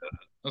 Fully with that.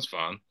 That's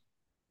fine.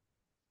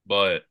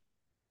 But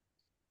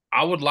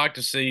I would like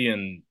to see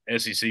in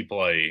SEC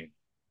play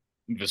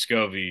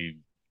Vescovi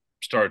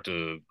start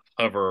to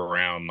hover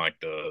around like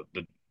the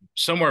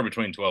somewhere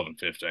between 12 and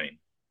 15.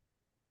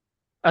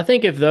 I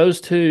think if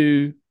those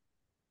two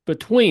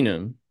between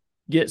them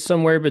get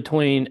somewhere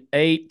between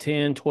 8,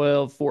 10,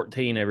 12,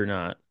 14 every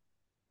night.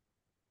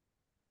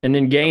 And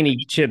then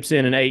Gainey chips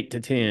in an 8 to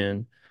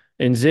 10.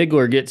 And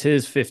Ziegler gets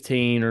his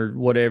 15 or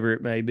whatever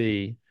it may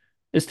be.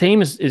 This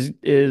team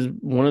is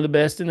one of the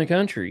best in the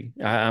country.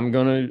 I'm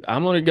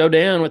gonna go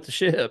down with the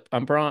ship.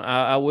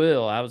 I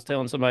will. I was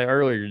telling somebody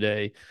earlier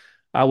today,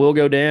 I will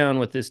go down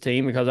with this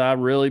team because I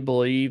really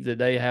believe that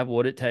they have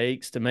what it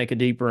takes to make a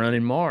deep run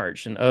in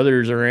March, and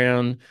others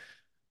around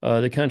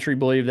the country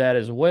believe that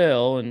as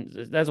well,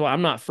 and that's why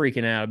I'm not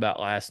freaking out about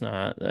last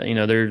night.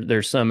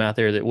 There's some out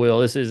there that will.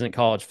 This isn't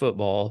college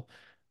football,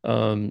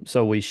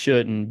 so we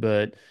shouldn't.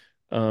 But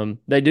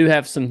they do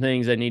have some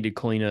things they need to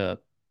clean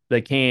up.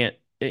 They can't,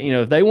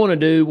 if they want to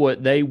do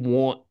what they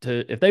want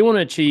to, if they want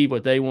to achieve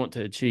what they want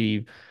to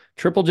achieve,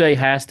 Triple J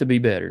has to be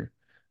better.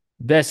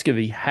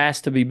 Vescovy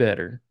has to be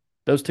better.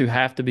 Those two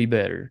have to be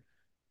better.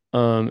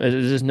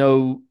 There's just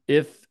no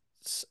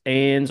ifs,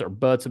 ands, or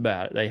buts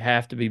about it. They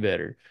have to be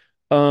better.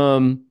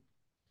 Um,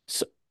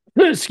 so,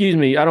 excuse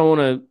me. I don't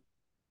want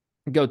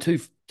to go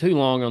too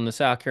long on the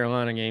South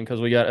Carolina game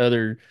because we got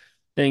other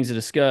things to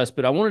discuss.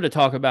 But I wanted to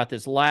talk about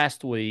this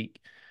last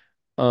week.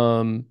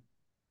 Um,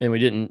 and we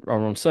didn't, or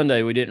on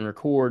Sunday we didn't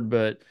record,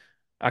 but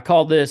I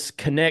called this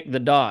 "Connect the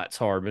Dots,"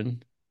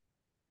 Harbin.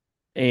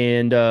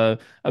 And I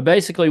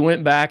basically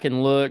went back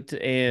and looked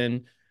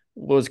and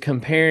was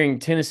comparing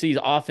Tennessee's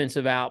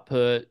offensive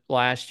output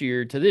last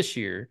year to this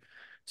year.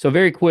 So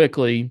very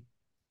quickly,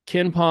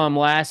 Ken Palm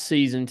last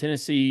season,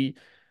 Tennessee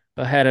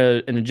had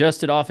an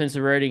adjusted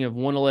offensive rating of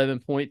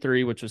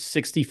 111.3, which was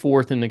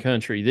 64th in the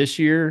country. This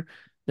year,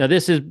 now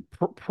this is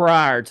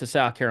prior to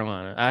South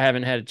Carolina. I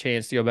haven't had a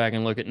chance to go back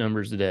and look at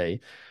numbers today.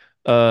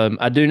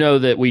 I do know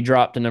that we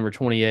dropped to number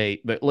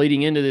 28, but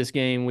leading into this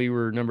game, we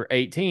were number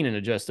 18 in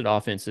adjusted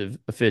offensive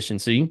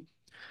efficiency.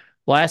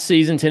 Last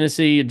season,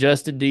 Tennessee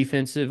adjusted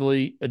defense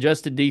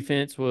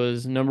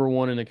was number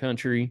 1 in the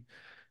country.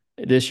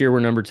 This year, we're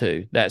number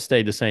 2. That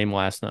stayed the same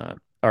last night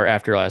or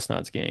after last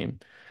night's game.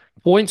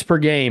 Points per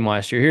game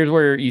last year. Here's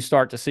where you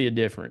start to see a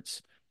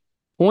difference.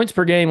 Points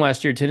per game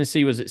last year,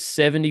 Tennessee was at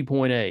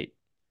 70.8.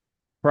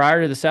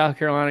 Prior to the South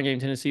Carolina game,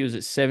 Tennessee was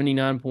at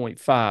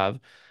 79.5.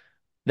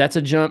 That's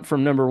a jump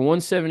from number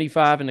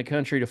 175 in the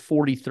country to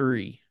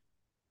 43.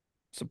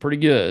 So pretty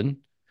good.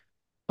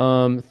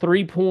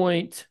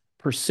 3-point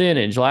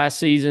percentage. Last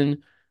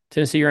season,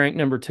 Tennessee ranked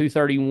number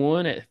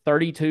 231 at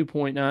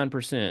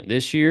 32.9%.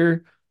 This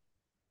year,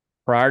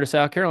 prior to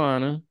South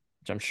Carolina,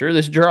 which I'm sure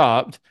this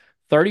dropped,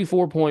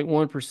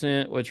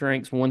 34.1%, which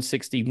ranks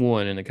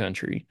 161 in the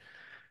country.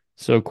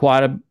 So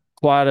quite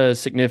a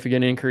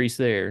significant increase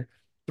there.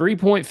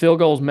 3-point field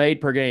goals made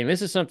per game.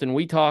 This is something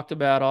we talked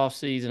about off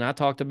season. I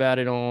talked about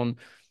it on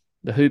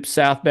the Hoops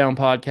Southbound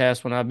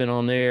podcast when I've been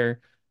on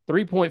there.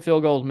 3-point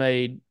field goals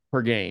made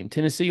per game.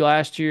 Tennessee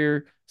last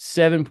year,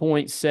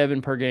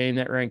 7.7 per game.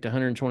 That ranked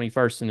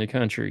 121st in the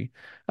country.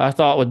 I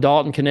thought with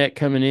Dalton Connect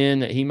coming in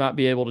that he might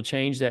be able to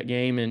change that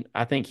game, and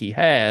I think he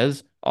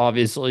has,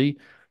 obviously.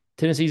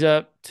 Tennessee's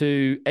up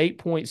to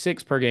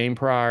 8.6 per game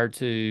prior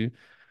to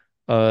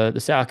the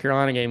South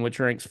Carolina game, which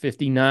ranks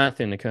 59th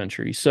in the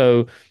country.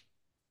 So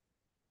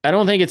I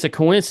don't think it's a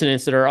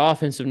coincidence that our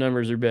offensive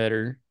numbers are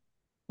better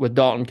with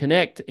Dalton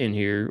Connect in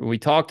here. We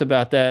talked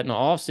about that in the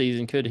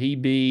offseason. Could he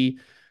be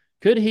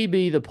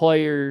the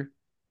player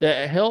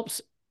that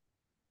helps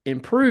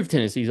improve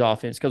Tennessee's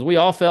offense? Because we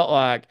all felt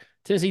like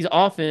Tennessee's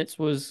offense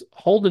was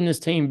holding this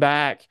team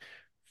back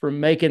from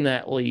making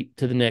that leap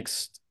to the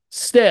next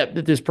step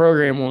that this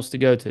program wants to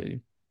go to.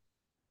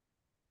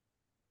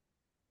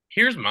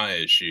 Here's my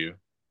issue,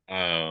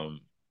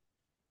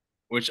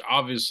 which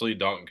obviously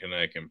Dalton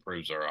Connect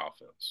improves our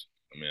offense.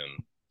 I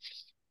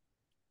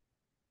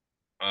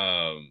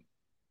mean,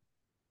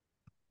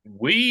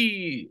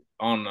 we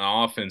on the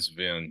offensive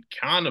end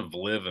kind of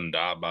live and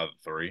die by the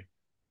 3.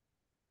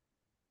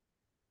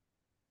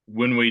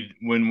 When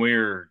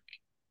we're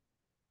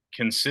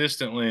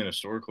consistently and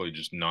historically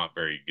just not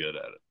very good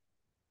at it.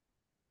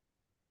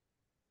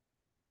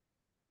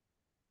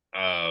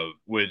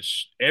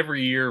 Which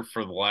every year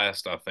for the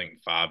last, I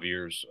think, 5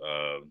 years,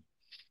 if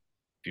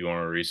you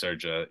want to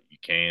research that, you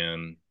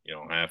can. You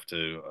don't have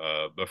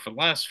to. But for the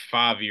last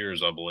 5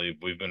 years, I believe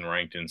we've been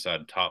ranked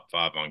inside top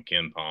 5 on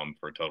Ken Palm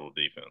for total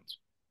defense.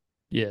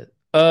 Yeah.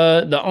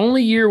 The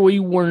only year we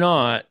were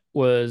not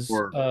was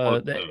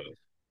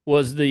the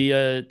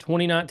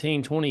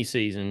 2019-20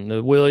 season.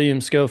 The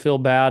Williams,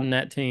 Schofield, Bowden,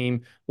 that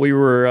team. We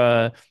were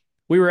at,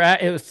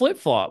 it was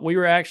flip-flop. We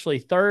were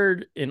actually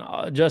 3rd in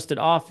adjusted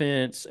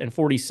offense and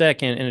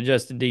 42nd in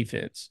adjusted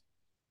defense.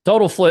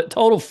 Total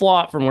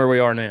flop from where we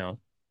are now.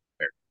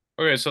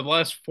 Okay, so the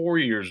last 4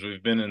 years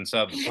we've been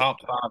inside the top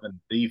 5 in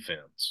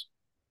defense.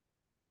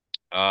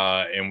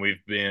 And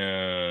we've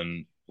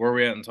been, where are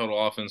we at in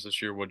total offense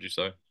this year? What'd you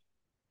say?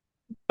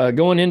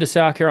 Going into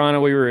South Carolina,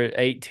 we were at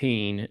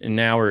 18, and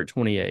now we're at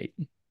 28.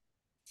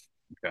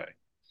 Okay.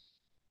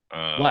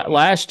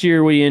 Last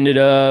year, we ended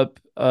up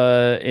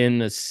in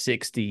the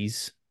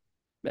 60s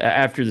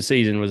after the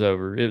season was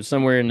over. It was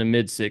somewhere in the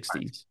mid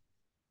 60s.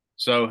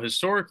 So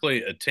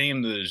historically, a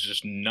team that is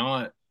just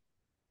not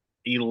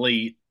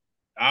elite.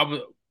 I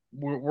would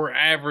we're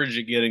average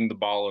at getting the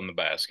ball in the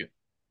basket,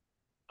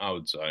 I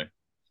would say.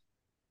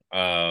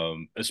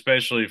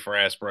 Especially for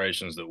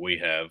aspirations that we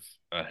have.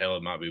 Hell,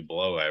 it might be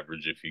below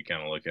average if you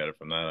kind of look at it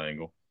from that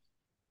angle.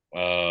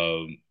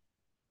 Um,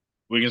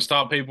 we can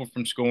stop people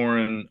from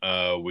scoring.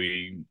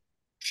 We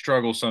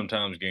struggle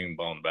sometimes getting the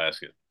ball in the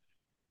basket.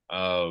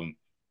 Um,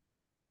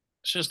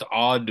 it's just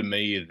odd to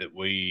me that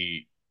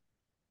we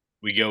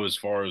go as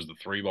far as the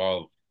three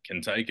ball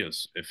can take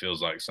us. It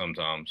feels like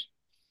sometimes,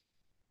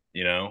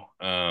 you know.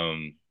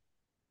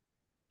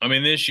 I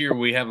mean, this year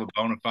we have a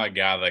bona fide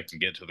guy that can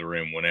get to the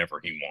rim whenever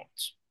he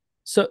wants.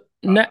 So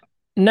Uh,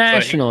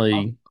 but he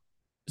nationally,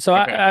 so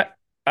okay.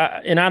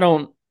 and I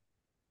don't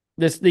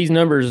these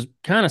numbers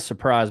kind of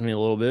surprised me a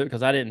little bit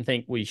because I didn't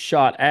think we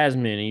shot as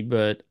many,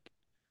 but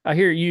I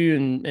hear you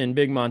and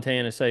Big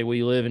Montana say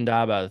we live and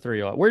die by the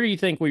three. Where do you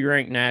think we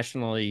rank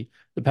nationally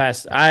the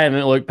past? I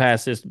haven't looked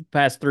past this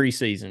past 3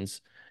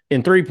 seasons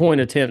in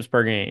 3-point attempts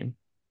per game.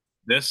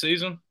 This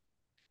season,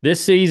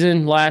 This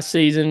season, last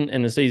season,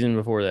 and the season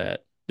before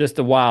that. Just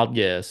a wild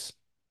guess.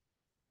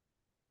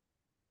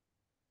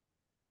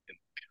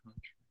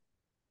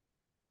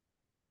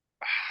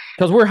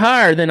 Because we're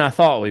higher than I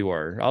thought we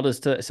were. I'll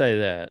just say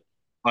that.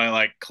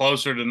 like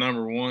closer to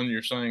number one,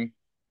 you're saying?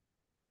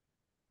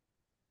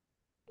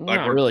 We're Like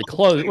not we're really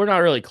close close. to We're not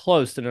really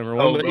close to number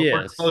one, oh, but but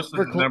we're yes,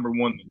 closer to number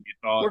one than you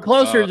thought. we're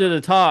closer to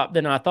the top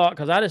than I thought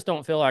because I just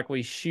don't feel like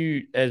we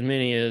shoot as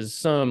many as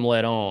some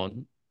let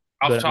on.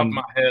 Off But the top of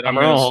my head, I'm I'm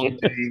gonna wrong.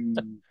 say,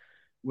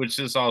 which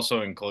this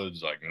also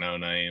includes like no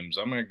names.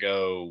 I'm gonna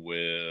go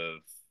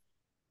with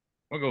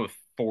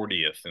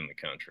 40th in the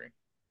country.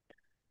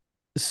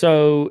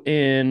 So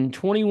in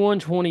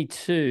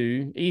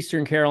 21-22,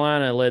 Eastern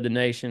Carolina led the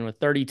nation with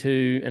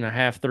 32 and a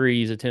half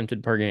threes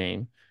attempted per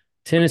game.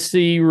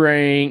 Tennessee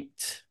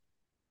ranked,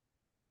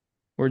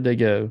 where'd they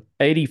go?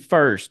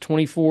 81st,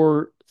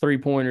 24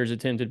 3-pointers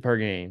attempted per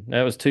game.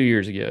 That was 2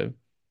 years ago.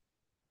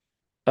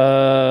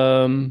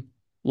 Um,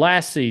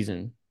 Last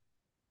season,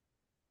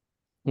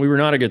 we were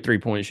not a good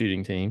 3-point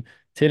shooting team.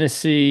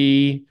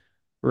 Tennessee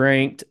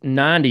ranked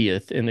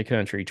 90th in the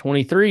country,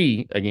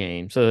 23 a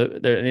game. So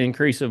an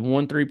increase of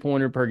 1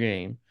 3-pointer per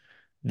game.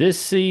 This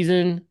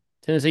season,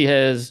 Tennessee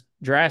has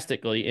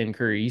drastically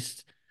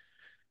increased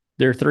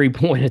their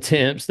 3-point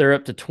attempts. They're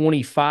up to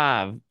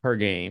 25 per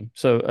game.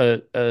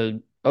 So a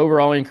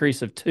overall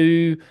increase of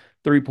 2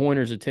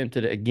 3-pointers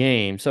attempted a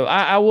game. So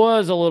I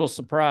was a little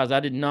surprised. I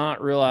did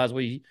not realize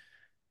we,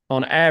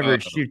 on Uh,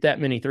 average, shoot that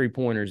many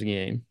 3-pointers a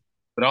game.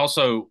 but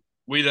also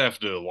we'd have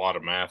to do a lot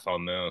of math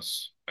on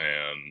this,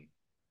 and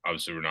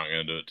obviously we're not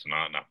gonna do it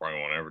tonight, and I probably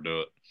won't ever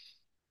do it.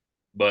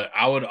 But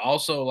I would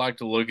also like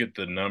to look at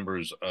the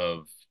numbers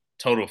of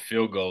total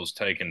field goals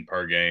taken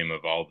per game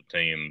of all the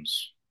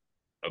teams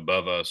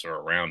above us or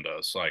around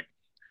us. Like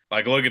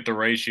look at the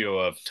ratio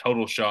of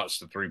total shots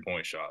to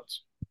 3-point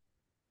shots.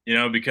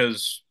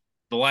 Because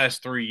the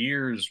last 3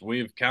 years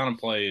we've kind of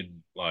played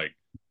like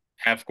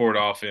half court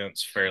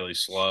offense fairly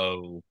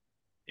slow.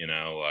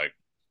 Like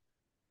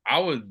I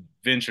would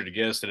venture to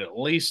guess that at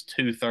least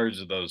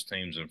 2/3 of those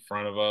teams in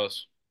front of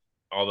us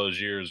all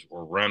those years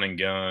were run and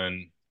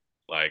gun,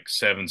 like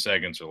 7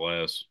 seconds or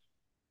less.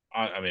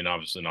 I mean,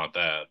 obviously not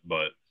that,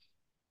 but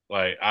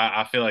like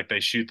I feel like they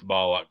shoot the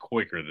ball a lot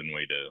quicker than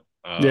we do.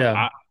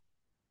 Yeah,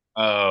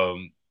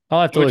 Um,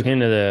 I'll have to which look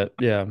into that.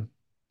 Yeah.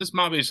 this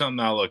might be something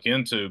I look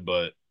into,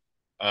 but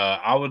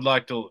I would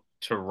like to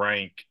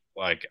rank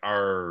like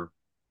our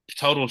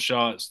total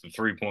shots, the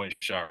 3-point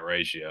shot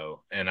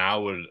ratio, and I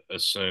would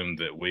assume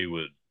that we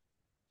would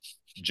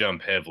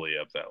jump heavily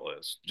up that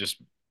list.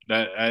 Just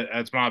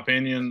that's my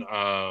opinion.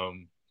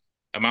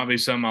 It might be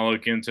something I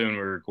look into and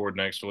we record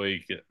next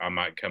week. I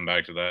might come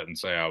back to that and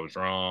say I was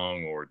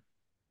wrong,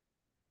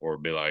 or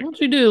be Why like, don't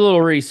you do a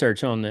little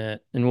research on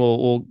that, and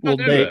I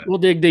do that. we'll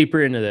dig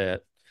deeper into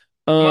that.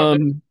 Might do.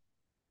 Um,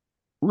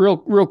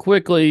 real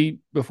quickly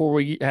before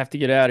we have to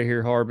get out of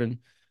here, Harbin.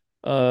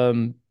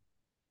 Um,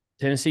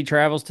 Tennessee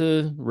travels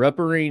to Rupp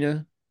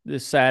Arena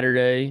this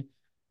Saturday.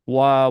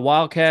 While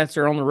Wildcats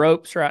are on the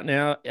ropes right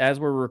now as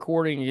we're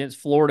recording against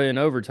Florida in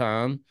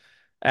overtime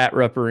at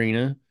Rupp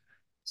Arena.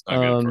 It's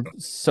not good for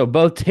So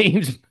both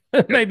teams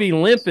good may be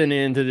limping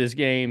into this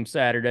game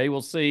Saturday.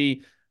 We'll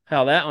see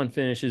how that one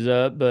finishes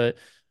up. But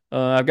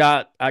I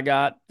got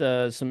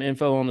some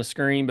info on the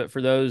screen. But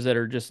for those that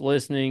are just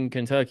listening,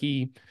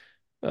 Kentucky,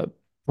 uh,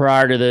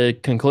 prior to the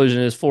conclusion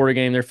of this Florida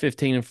game, they're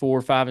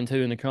 15-4,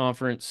 5-2 in the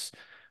conference.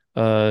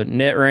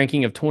 Net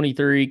ranking of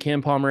 23,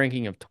 KenPom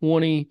ranking of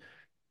 20,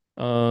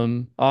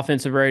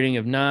 offensive rating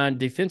of 9,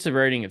 defensive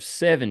rating of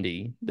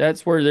 70.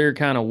 That's where they're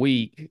kind of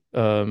weak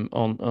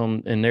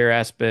on in their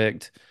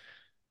aspect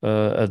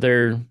of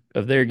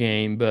their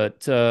game.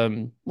 But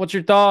what's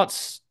your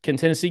thoughts? Can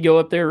Tennessee go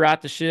up there,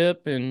 right the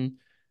ship, and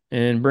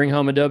bring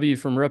home a W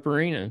from Rupp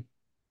Arena?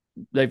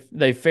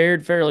 They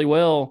fared fairly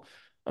well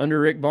under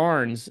Rick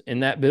Barnes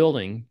in that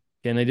building.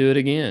 Can they do it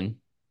again?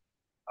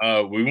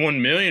 we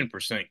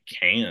 1,000,000%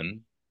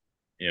 can,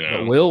 you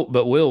know.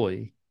 But will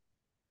we?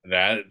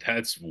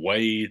 That's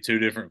way two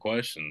different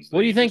questions What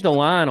that do you you think just. the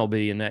line will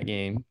be in that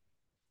game?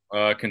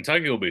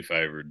 Kentucky will be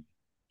favored.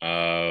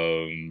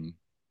 Um,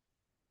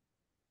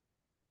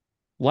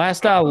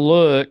 Last uh, I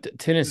looked,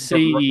 the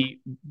Tennessee the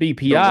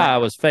BPI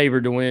was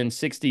favored to win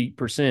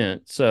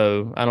 60%.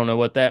 So I don't know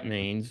what that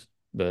means,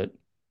 but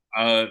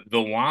the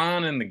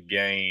line in the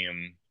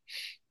game,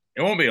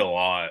 it won't be a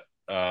lot.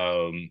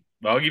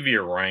 But I'll give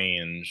you a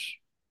range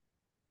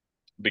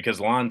because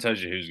line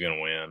tells you who's going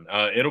to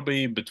win. It'll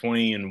be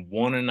between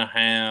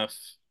 1.5.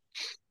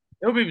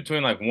 It'll be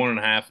between like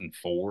 1.5 and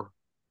 4.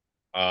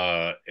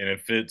 And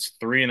if it's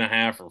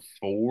 3.5 or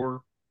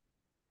 4,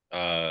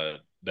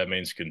 that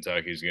means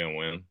Kentucky's going to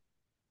win,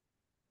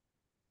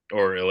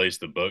 or at least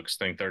the books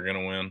think they're going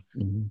to win.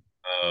 Mhm.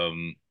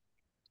 Um,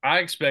 I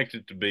expect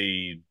it to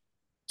be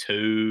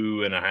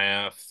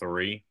 2.5,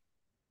 3.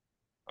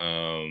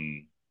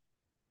 Um,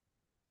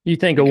 You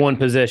think a because one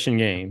possession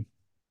game?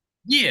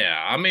 yeah,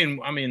 I mean,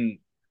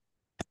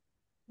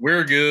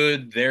 we're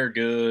good, they're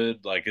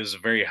good. Like it's a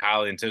very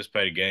highly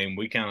anticipated game.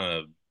 We kind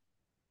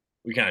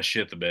of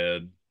shit the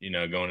bed,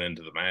 going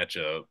into the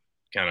matchup.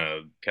 Kind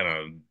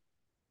of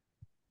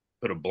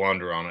put a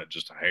blunder on it,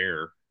 just a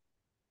hair.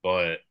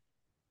 But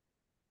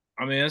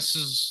I mean, this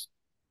is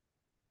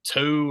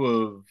two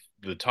of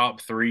the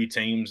top three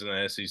teams in the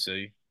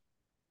SEC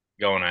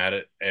going at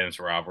it, and it's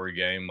a rivalry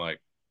game.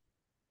 Like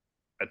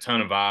a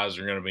ton of eyes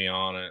are going to be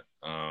on it.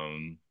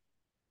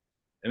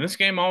 And this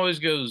game always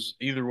goes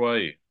either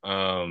way.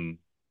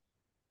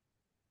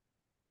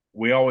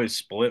 We always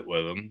split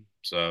with them,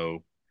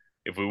 so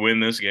if we win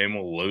this game,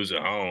 we'll lose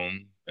at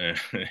home. And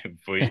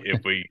if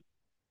we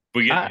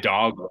I get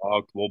dog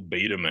walked, we'll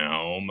beat them at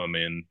home. I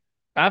mean,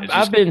 I've it's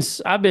I've just been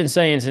I've been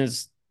saying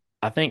since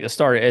I think the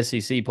start of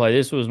SEC play,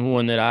 this was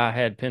one that I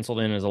had penciled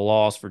in as a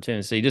loss for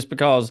Tennessee, just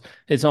because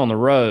it's on the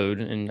road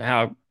and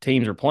how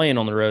teams are playing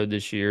on the road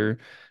this year.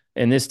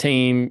 And this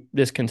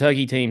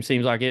Kentucky team,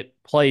 seems like it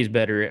plays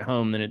better at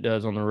home than it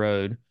does on the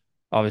road.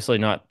 Obviously,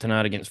 not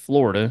tonight against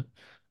Florida,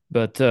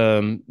 but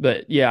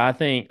yeah, I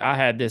think I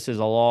had this as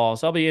a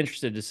loss. I'll be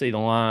interested to see the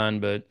line,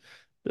 but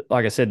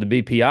like I said, the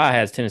BPI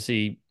has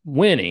Tennessee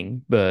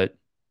winning, but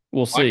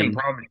we'll I can see.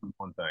 promise you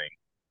one thing: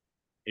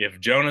 if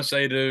Jonas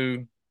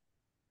Adu,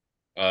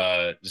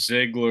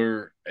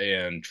 Ziegler,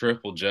 and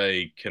Triple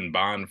J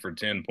combine for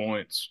 10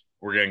 points,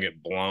 we're gonna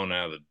get blown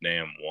out of the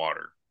damn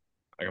water.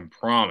 I can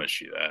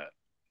promise you that.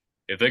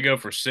 If they go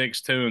for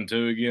 6-2 and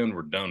 2 again,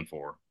 we're done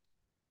for.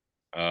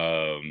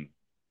 Um,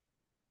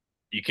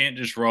 you can't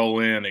just roll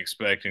in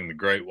expecting the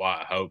Great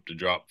White Hope to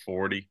drop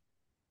 40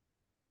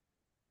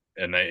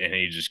 and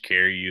he just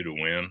carry you to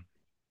win.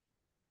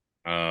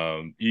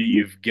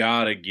 You've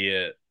got to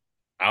get.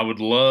 I would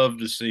love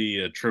to see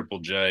a Triple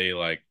J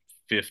like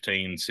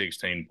 15,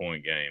 16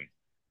 point game.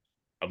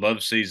 I'd love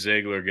to see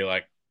Ziegler get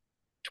like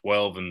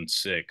 12 and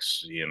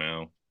 6.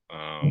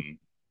 Because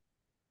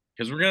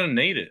we're gonna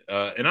need it.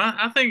 And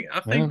I think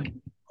Well,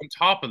 on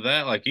top of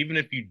that, like even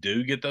if you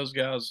do get those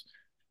guys,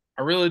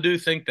 I really do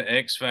think the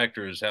X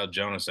factor is how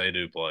Jonas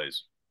Adu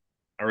plays.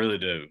 I really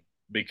do.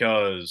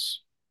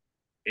 Because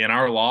in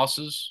our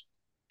losses,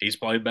 he's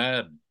played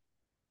bad.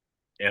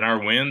 In our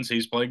wins,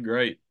 he's played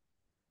great.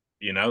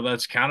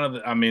 That's kind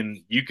of, I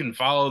mean, you can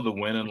follow the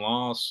win and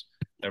loss.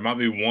 There might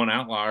be one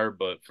outlier,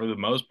 but for the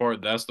most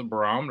part, that's the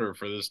barometer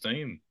for this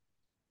team.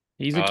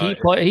 he's a Uh, key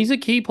play. He's a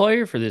key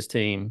player for this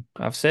team.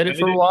 I've said it if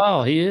for a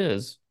while. He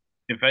is.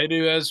 if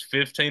Adu has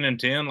 15 and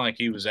 10, like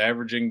he was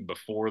averaging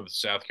before the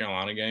South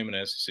Carolina game in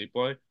SEC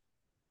play,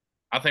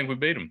 I think we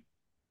beat him,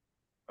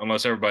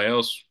 unless everybody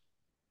else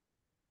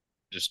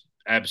just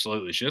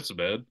absolutely shits the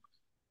bed.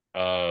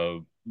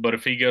 But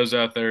if he goes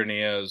out there and he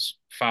has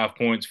 5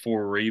 points,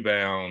 4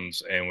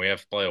 rebounds, and we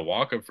have to play a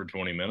walk up for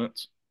 20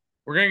 minutes,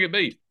 we're gonna get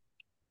beat.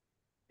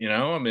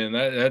 I mean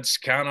that's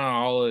kind of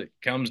all it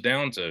comes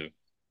down to.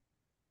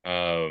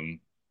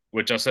 Um,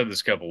 which I said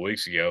this a couple of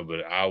weeks ago,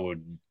 but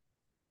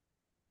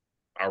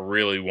I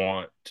really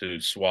want to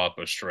swap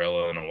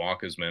Estrella and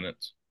Awaka's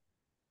minutes,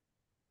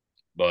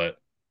 but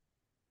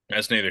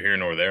that's neither here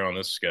nor there on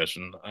this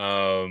discussion.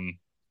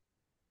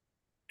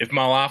 If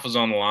my life was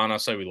on the line, I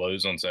say we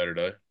lose on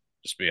Saturday.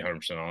 Just to be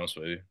 100% honest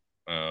with you.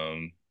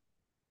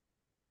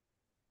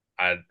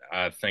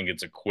 I think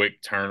it's a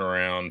quick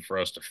turnaround for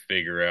us to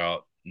figure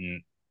out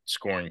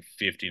scoring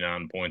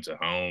 59 points at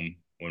home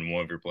when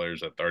one of your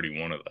players had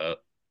 31 of that.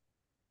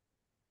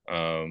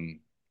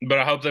 But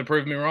I hope they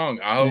prove me wrong.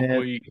 I hope Yeah.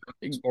 we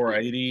score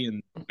 80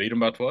 and beat them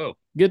by 12.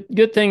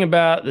 Good thing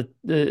about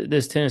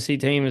this Tennessee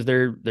team is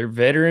they're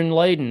veteran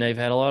laden. They've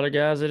had a lot of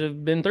guys that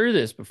have been through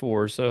this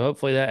before, so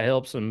hopefully that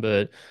helps them.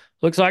 But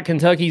looks like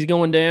Kentucky's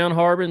going down,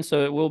 Harbin,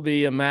 so it will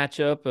be a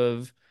matchup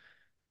of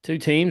two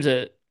teams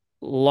that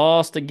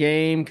lost a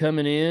game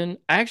coming in.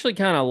 I actually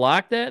kind of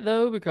like that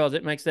though, because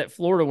it makes that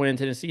Florida win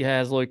Tennessee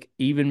has look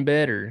even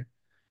better.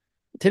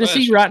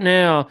 Tennessee That's right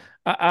now,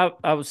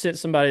 I was sent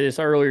somebody this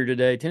earlier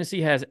today.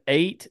 Tennessee has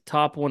 8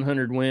 top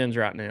 100 wins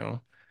right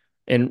now.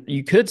 And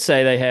you could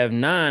say they have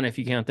 9 if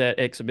you count that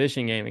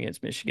exhibition game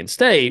against Michigan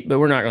State, but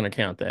we're not going to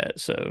count that.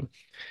 So,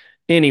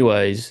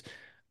 anyways,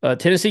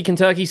 Tennessee,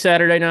 Kentucky,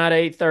 Saturday night,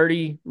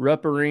 8:30,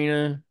 Rupp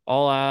Arena.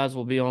 All eyes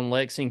will be on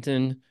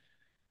Lexington.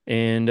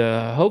 And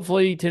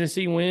hopefully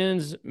Tennessee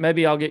wins.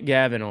 Maybe I'll get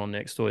Gavin on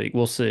next week.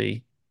 We'll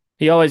see.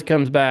 He always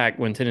comes back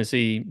when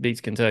Tennessee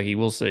beats Kentucky.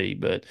 We'll see.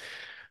 But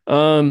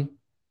um,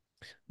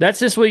 that's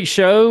this week's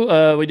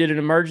show. We did an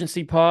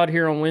emergency pod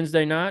here on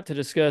Wednesday night to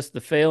discuss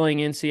the failing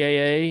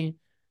NCAA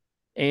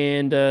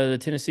and the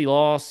Tennessee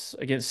loss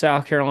against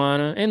South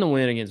Carolina and the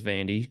win against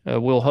Vandy.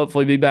 We'll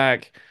hopefully be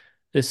back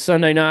this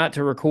Sunday night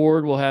to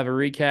record. We'll have a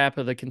recap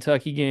of the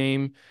Kentucky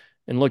game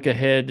and look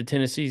ahead to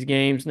Tennessee's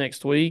games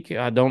next week.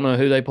 I don't know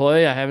who they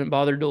play. I haven't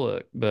bothered to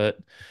look, but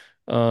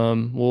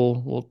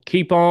we'll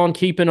keep on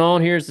keeping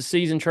on here as the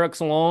season trucks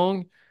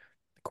along.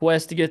 The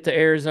quest to get to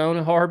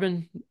Arizona,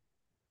 Harbin.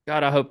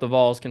 God, I hope the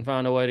Vols can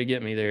find a way to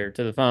get me there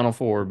to the Final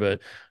Four,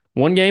 but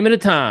one game at a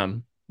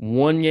time.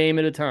 One game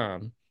at a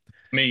time.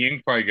 I mean, you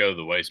can probably go to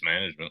the Waste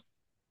Management.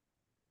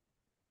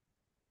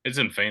 It's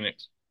in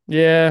Phoenix.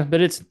 Yeah,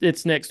 but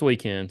it's next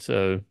weekend,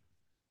 so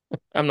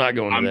I'm not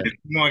going to that. If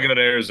you want to go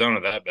to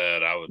Arizona that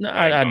bad, I would. No,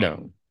 I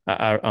don't.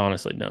 I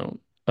honestly don't.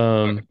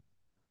 Okay.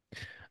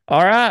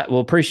 All right.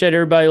 Well, appreciate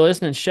everybody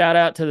listening. Shout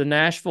out to the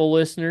Nashville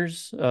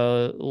listeners,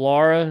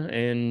 Laura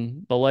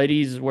and the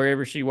ladies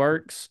wherever she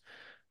works,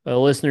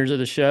 listeners of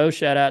the show.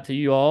 Shout out to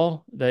you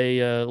all.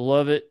 They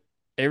love it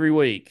every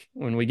week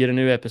when we get a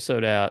new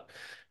episode out.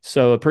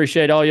 So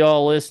appreciate all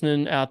y'all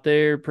listening out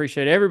there.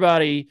 Appreciate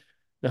everybody,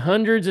 the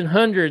hundreds and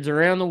hundreds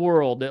around the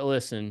world that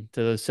listen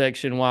to the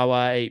Section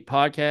YY8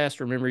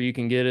 podcast. Remember, you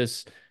can get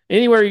us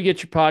anywhere you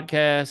get your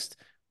podcast.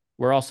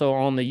 We're also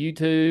on the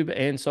YouTube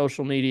and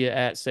social media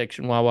at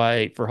Section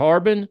YY8. For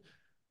Harbin,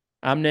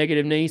 I'm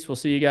Negative Nease. We'll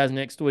see you guys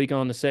next week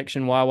on the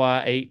Section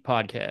YY8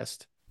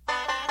 podcast.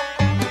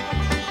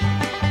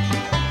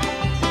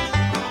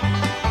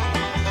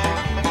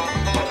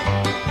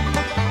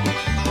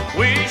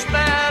 Wish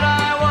that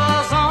I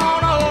was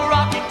on a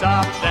rocky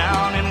top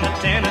down in the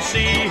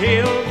Tennessee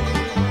hills.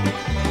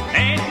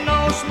 Ain't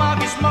no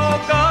smoky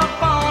smoke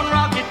up on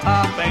Rocky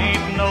Top,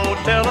 ain't no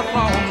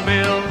telephone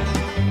bill.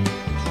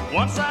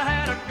 Once I had